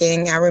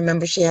working. I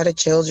remember she had her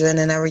children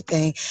and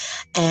everything.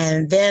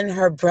 And then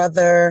her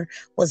brother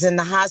was in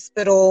the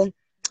hospital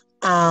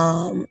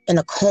in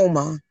a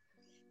coma.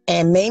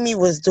 And Mamie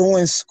was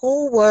doing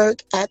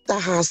schoolwork at the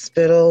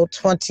hospital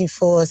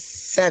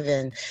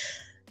 24/7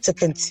 to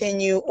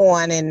continue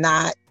on and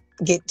not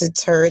get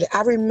deterred.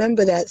 I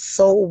remember that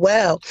so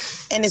well.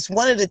 And it's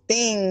one of the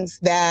things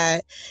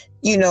that,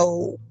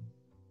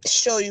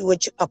 show you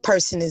what a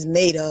person is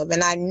made of.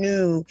 And I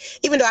knew,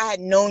 even though I had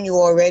known you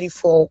already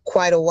for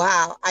quite a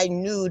while, I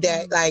knew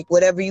that like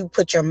whatever you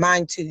put your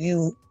mind to,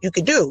 you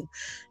could do,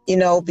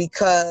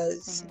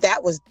 because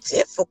that was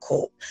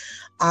difficult.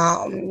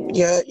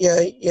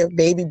 Your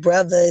baby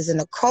brother is in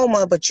a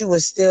coma, but you were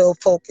still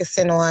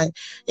focusing on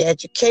your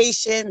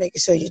education, making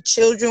sure your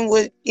children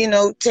were,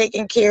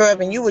 taken care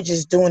of, and you were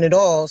just doing it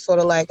all, sort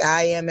of like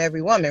I am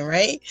every woman,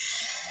 right?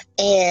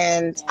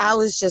 And I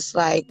was just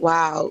like,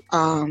 wow,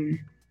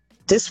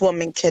 this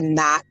woman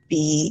cannot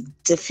be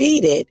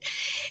defeated.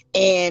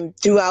 And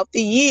throughout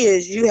the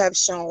years, you have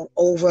shown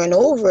over and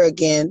over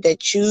again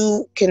that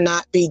you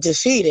cannot be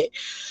defeated.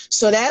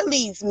 So that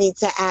leads me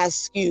to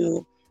ask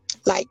you,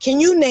 like, can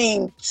you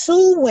name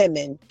two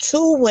women,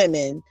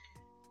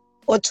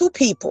 or two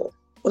people,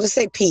 well, let's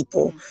say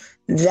people,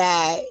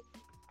 that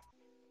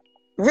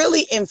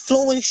really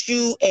influenced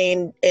you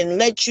and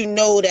let you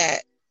know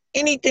that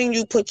anything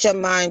you put your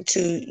mind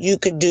to, you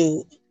could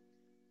do,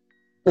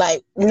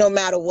 like, no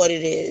matter what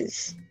it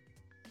is?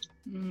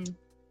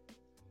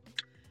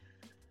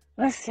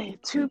 Let's see,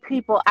 two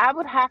people. I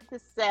would have to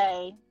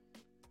say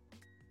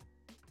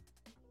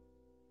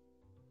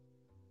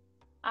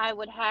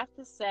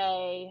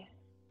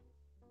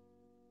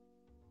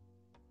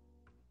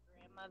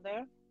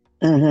grandmother.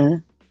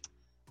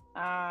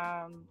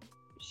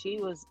 She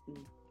was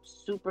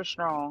super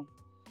strong.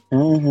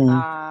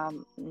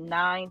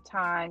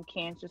 9-time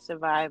cancer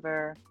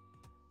survivor.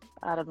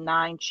 Out of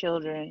 9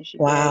 children, she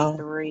buried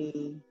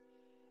 3.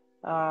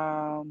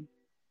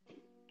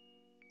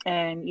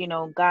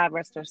 And God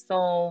rest her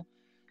soul.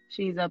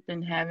 She's up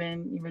in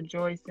heaven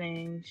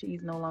rejoicing.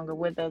 She's no longer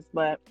with us,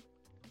 but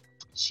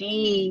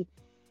she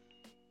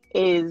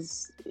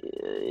was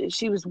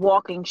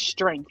walking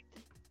strength.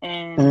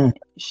 And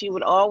she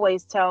would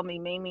always tell me,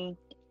 Mamie,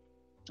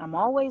 I'm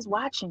always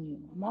watching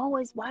you.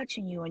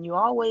 And you're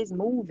always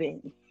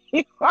moving.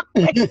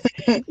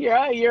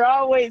 You're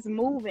always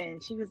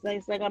moving. She was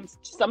like, I'm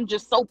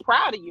just so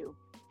proud of you.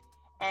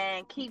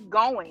 And keep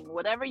going.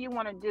 Whatever you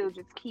want to do,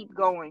 just keep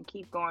going. She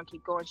used to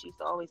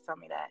always tell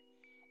me that.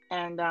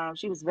 And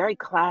she was very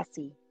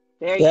classy.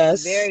 Very,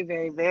 very,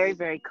 very, very,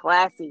 very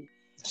classy.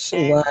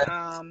 She was.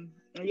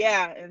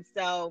 Yeah. And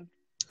so,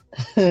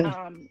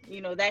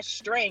 that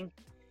strength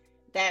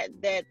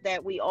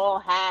that we all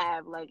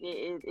have, like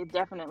it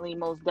definitely,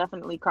 most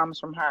definitely comes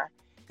from her.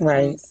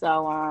 Right. And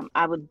so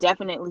I would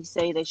definitely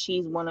say that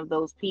she's one of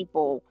those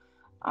people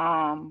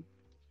that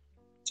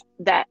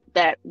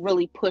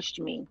really pushed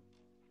me.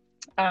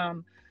 I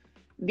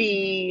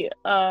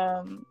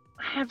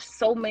have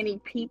so many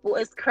people.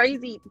 It's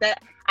crazy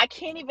that I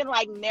can't even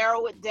like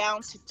narrow it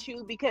down to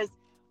 2, because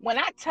when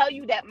I tell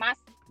you that my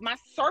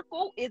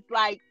circle is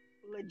like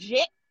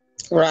legit,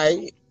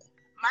 right?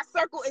 My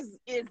circle is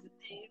the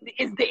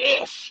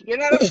ish. You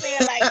know what I'm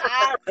saying? Like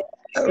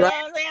you know what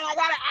I'm saying?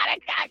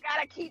 I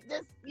gotta keep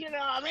this. You know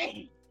what I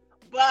mean?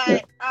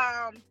 But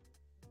I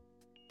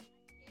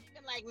can't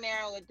even like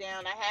narrow it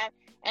down.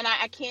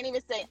 I can't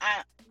even say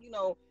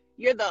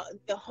you're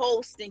the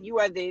host and you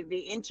are the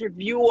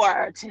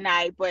interviewer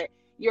tonight, but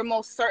you're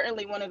most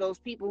certainly one of those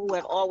people who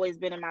have always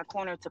been in my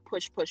corner to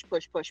push.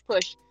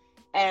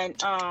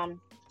 And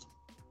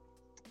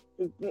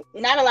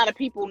not a lot of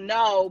people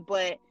know,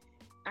 but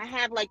I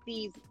have like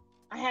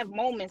I have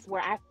moments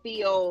where I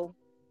feel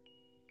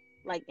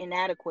like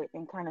inadequate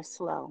and kind of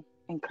slow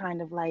and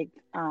kind of like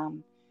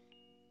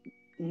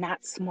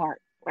not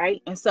smart,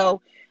 right? And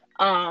so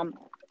um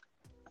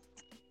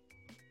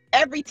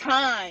every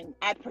time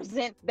I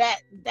present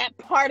that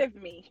part of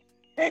me,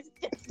 it's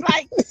just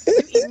like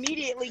you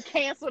immediately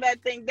cancel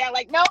that thing down.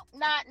 Like, nope, we're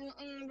not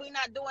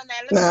doing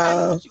that. Let me tell you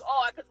No. what you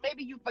are, because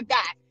maybe you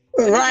forgot.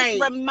 Let me just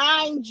Right.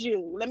 remind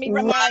you. Let me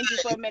Right. remind you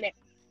for a minute.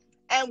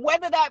 And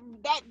whether that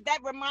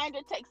reminder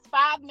takes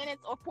 5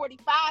 minutes or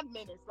 45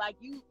 minutes, like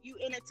you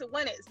in it to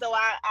win it. So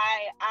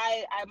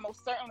I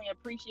most certainly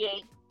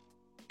appreciate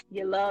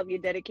your love, your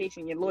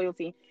dedication, your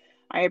loyalty.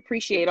 I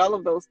appreciate all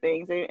of those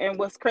things. And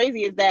what's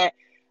crazy is that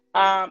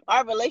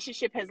our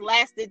relationship has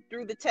lasted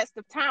through the test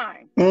of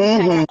time. We've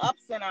had our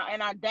ups and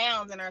our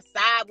downs and our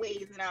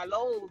sideways and our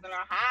lows and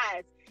our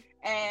highs.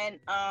 And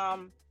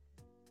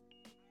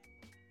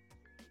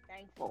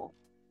thankful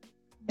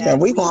that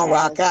And we we gonna have.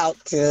 rock out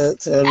to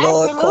the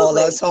Lord call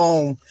Absolutely. us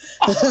home.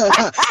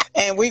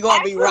 And we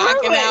gonna be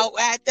rocking Absolutely. out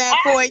at that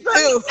point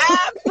too.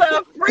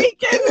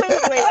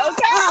 Absolutely.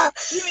 Okay.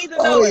 You need to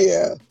Oh know it.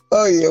 yeah.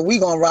 Oh yeah. We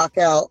gonna rock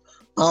out.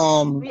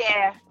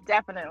 Yeah,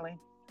 definitely.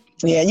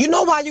 Yeah, you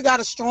know why you got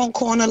a strong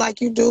corner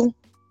like you do?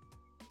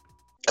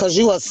 Because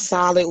you a Okay.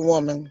 solid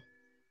woman.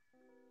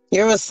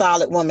 You're a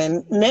solid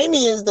woman.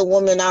 Mamie is the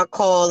woman I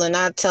call and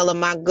I tell her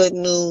my good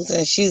news,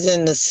 and she's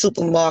in the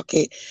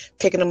supermarket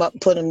picking them up,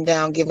 putting them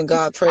down, giving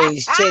God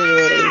praise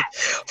genuinely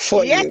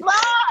for Yes, you.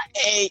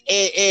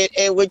 Lord.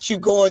 And what you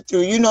going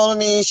through, you know what I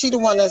mean? She the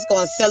one that's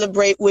going to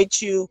celebrate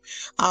with you.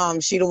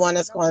 She the one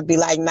that's Nope. going to be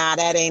like, nah,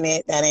 that ain't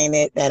it, that ain't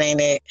it, that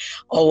ain't it,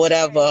 or Okay.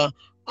 whatever.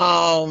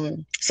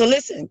 So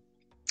listen.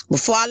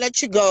 Before I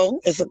let you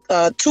go, it's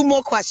two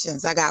more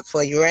questions I got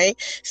for you, right?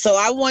 So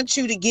I want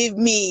you to give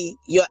me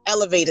your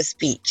elevator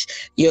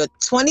speech, your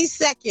 20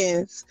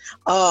 seconds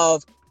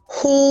of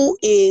who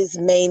is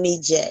Mamie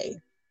J.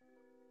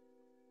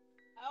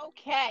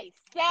 Okay.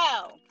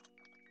 So,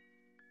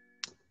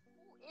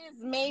 who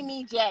is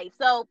Mamie J?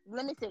 So,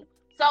 let me see.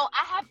 So,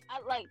 I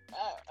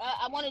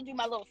want to do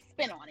my little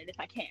spin on it if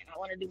I can. I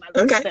want to do my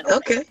little Okay, spin on it.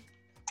 okay.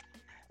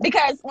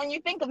 Because when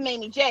you think of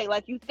Mamie J,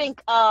 like you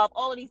think of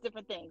all of these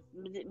different things.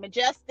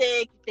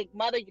 Majestic, you think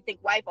mother, you think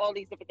wife, all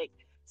these different things.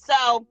 So,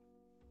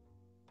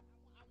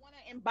 I want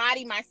to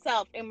embody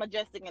myself in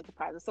Majestic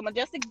Enterprises. So,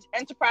 Majestic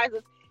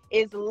Enterprises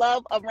is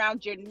love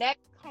around your neck,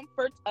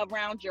 comfort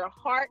around your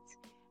heart,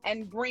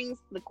 and brings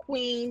the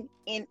queen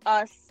in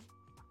us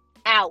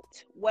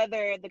out,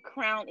 whether the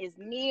crown is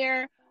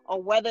near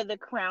or whether the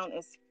crown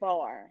is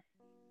far.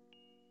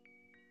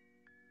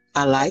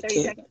 I Was that like 30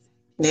 it. seconds?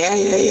 Yeah,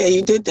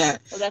 you did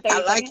that. Was that I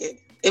 30 like seconds?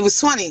 it. It was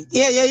 20.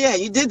 Yeah,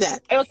 you did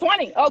that. It was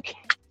 20. Okay.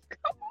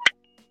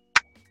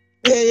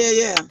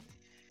 Yeah.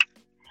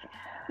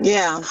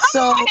 Yeah, Come so,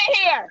 on in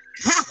here.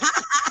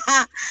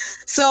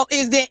 so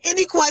is there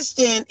any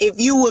question, if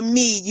you were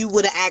me, you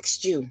would have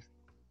asked you?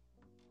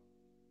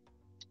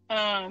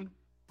 Um,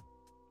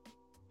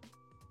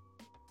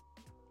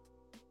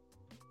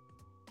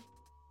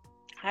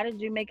 how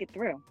did you make it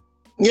through?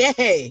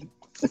 Yay.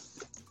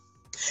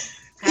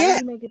 How Yeah.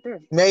 did you make it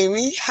through?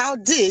 Mamie, how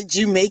did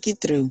you make it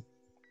through?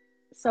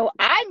 So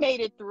I made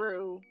it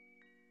through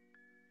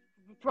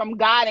from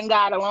God and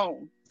God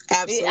alone. I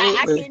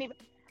Absolutely. can't even.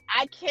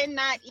 I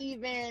cannot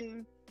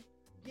even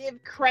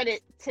give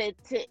credit to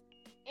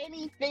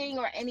anything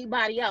or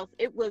anybody else.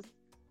 It was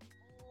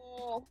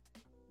all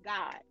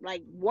God,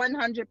 like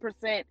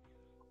 100%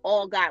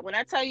 all God. When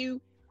I tell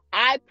you,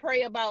 I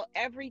pray about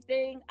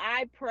everything.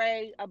 I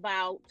pray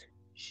about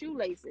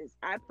shoelaces.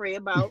 I pray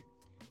about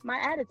my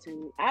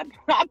attitude. I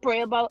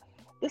pray about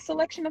the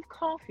selection of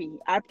coffee.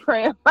 I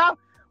pray about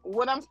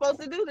what I'm supposed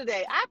to do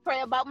today. I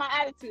pray about my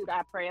attitude.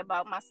 I pray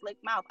about my slick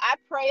mouth. I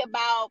pray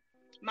about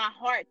my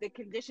heart, the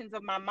conditions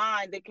of my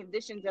mind, the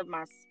conditions of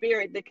my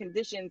spirit, the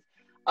conditions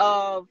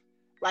of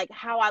like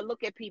how I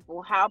look at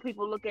people, how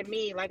people look at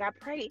me. Like I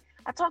pray,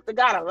 I talk to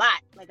God a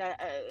lot. Like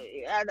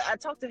I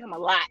talk to him a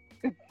lot.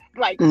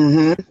 Like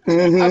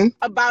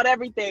about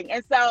everything.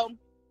 And so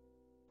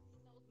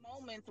those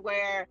moments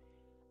where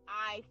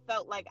I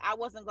felt like I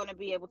wasn't going to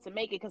be able to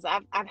make it, because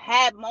I've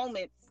had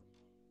moments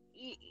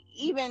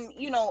even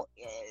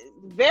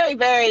very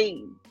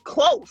very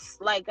close.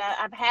 Like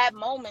I've had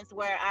moments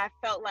where I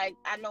felt like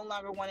I no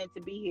longer wanted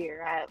to be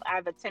here.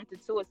 I've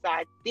attempted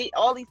suicide,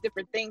 all these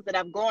different things that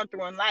I've gone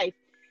through in life,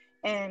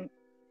 and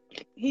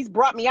he's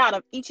brought me out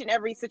of each and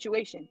every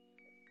situation.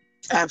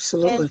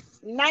 Absolutely.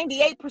 And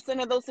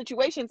 98% of those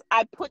situations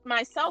I put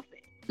myself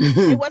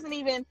in. It wasn't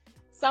even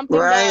something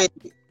that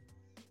Right.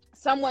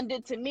 someone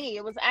did to me.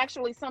 It was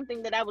actually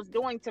something that I was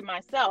doing to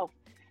myself.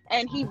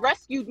 And he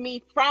rescued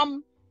me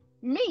from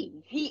me.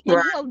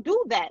 Right. He'll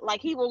do that.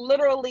 Like he will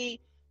literally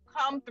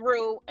come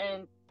through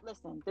and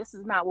listen, this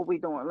is not what we're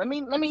doing. Let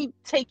me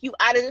take you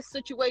out of this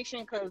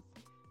situation, because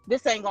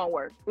this ain't gonna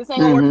work. This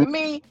ain't gonna work for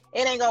me.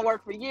 It ain't gonna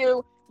work for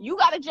you. You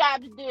got a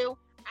job to do.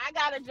 I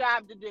got a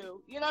job to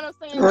do. You know what I'm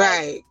saying?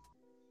 Right. Like,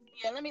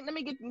 yeah, let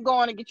me get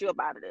going and get you up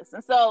out of this.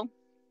 And so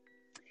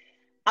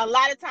a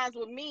lot of times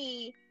with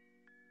me,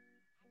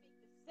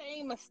 the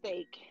same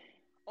mistake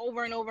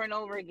over and over and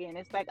over again.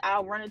 It's like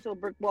I'll run into a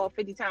brick wall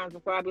 50 times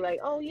before I'll be like,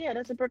 oh yeah,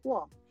 that's a brick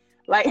wall.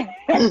 Like, and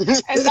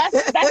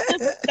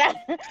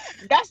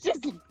that's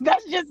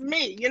just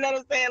me. You know what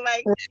I'm saying?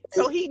 Like,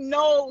 so he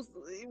knows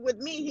with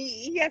me,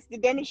 he has to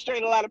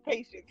demonstrate a lot of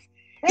patience.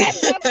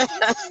 That's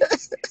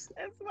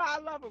why I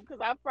love him, because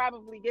I've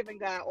probably given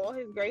God all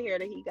his gray hair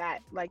that he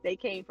got. Like, they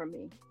came from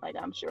me. Like,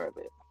 I'm sure of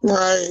it.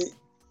 Right.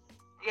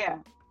 Yeah.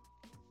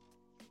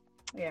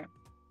 Yeah.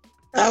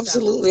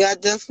 Absolutely. I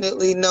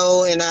definitely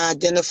know and I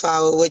identify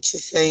with what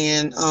you're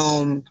saying.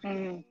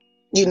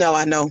 You know,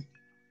 I know.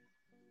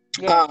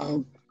 Yeah.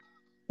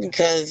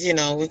 Because, you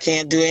know, we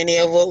can't do any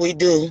of what we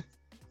do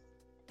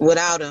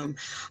without him.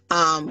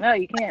 No,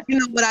 you can't. You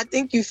know, what I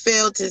think you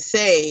failed to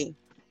say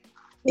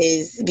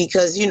is,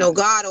 because, you know,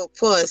 God, of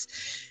course,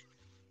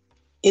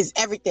 is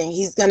everything.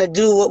 He's going to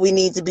do what we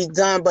need to be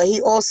done, but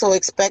he also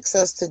expects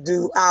us to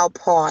do our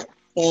part.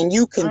 And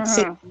you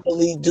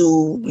continually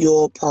do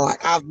your part.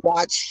 I've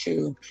watched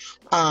you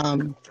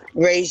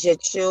raise your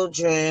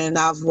children.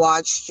 I've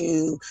watched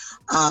you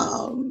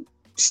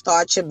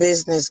start your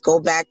business, go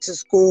back to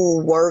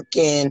school,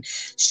 working,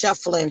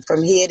 shuffling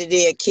from here to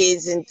there,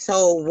 kids in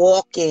tow,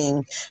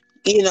 walking,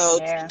 you know,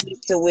 Yeah. to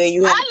get to where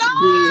you have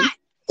to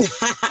be.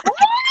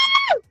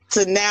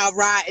 To now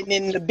riding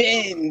in the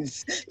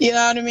Benz. You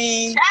know what I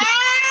mean?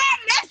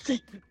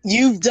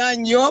 You've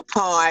done your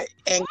part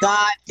and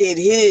God did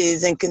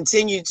his and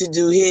continued to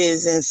do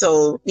his. And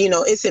so, you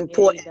know, it's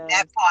important. Yeah,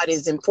 that part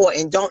is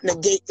important. Don't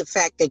negate the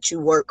fact that you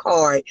work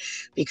hard,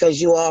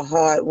 because you are a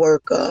hard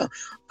worker.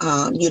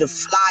 You're the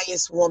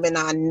flyest woman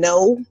I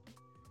know.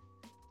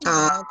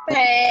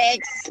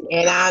 Thanks.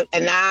 And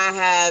I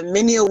have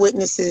many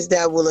witnesses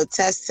that will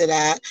attest to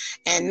that,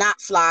 and not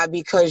fly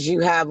because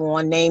you have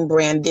on name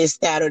brand this,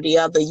 that, or the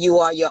other. You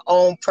are your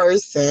own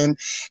person,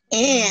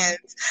 and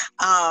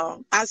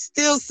I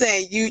still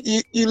say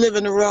you live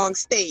in the wrong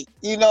state.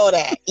 You know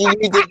that you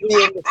need to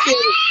be in the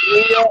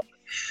city,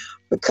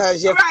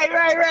 because your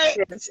right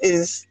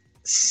is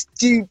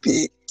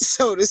stupid,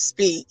 so to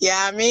speak.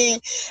 Yeah, I mean,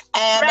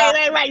 and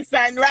right,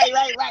 son. Right.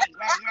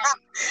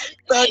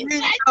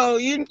 so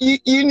you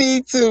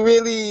need to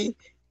really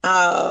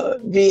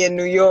be in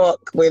New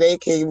York where they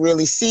can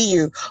really see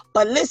you.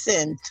 But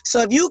listen, so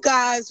if you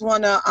guys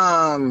want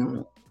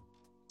to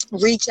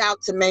reach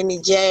out to Mamie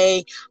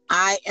J,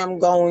 I am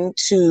going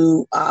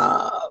to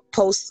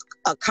post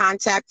a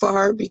contact for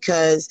her,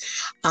 because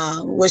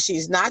what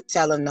she's not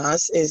telling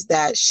us is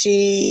that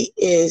she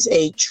is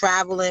a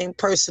traveling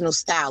personal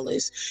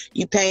stylist.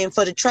 You paying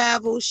for the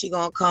travel, she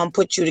gonna come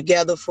put you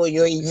together for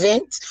your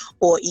event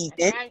or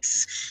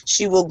events.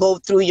 She will go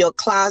through your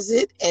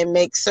closet and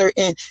make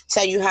certain,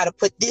 tell you how to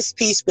put this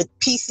piece with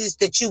pieces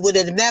that you would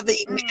have never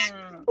imagined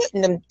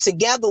putting them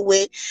together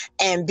with,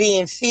 and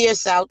being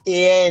fierce out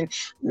there and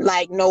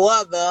like no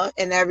other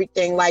and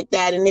everything like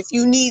that. And if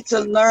you need to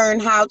learn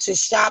how to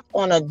shop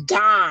on a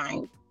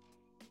dime,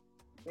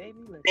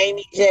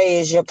 Mamie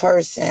J is your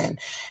person.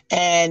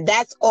 And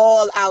that's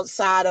all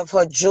outside of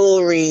her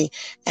jewelry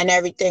and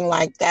everything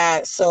like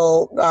that.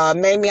 So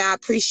Mamie, I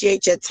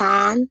appreciate your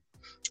time.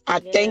 I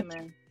thank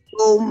you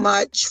so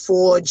much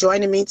for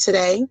joining me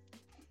today.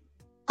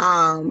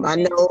 I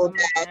know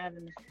that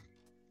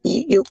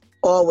you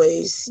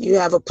always, you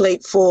have a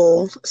plate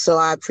full, so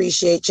I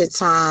appreciate your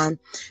time.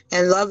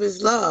 And love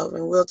is love,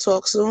 and we'll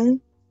talk soon.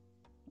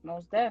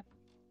 Most definitely.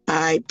 All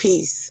right,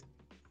 peace.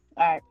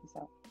 All right.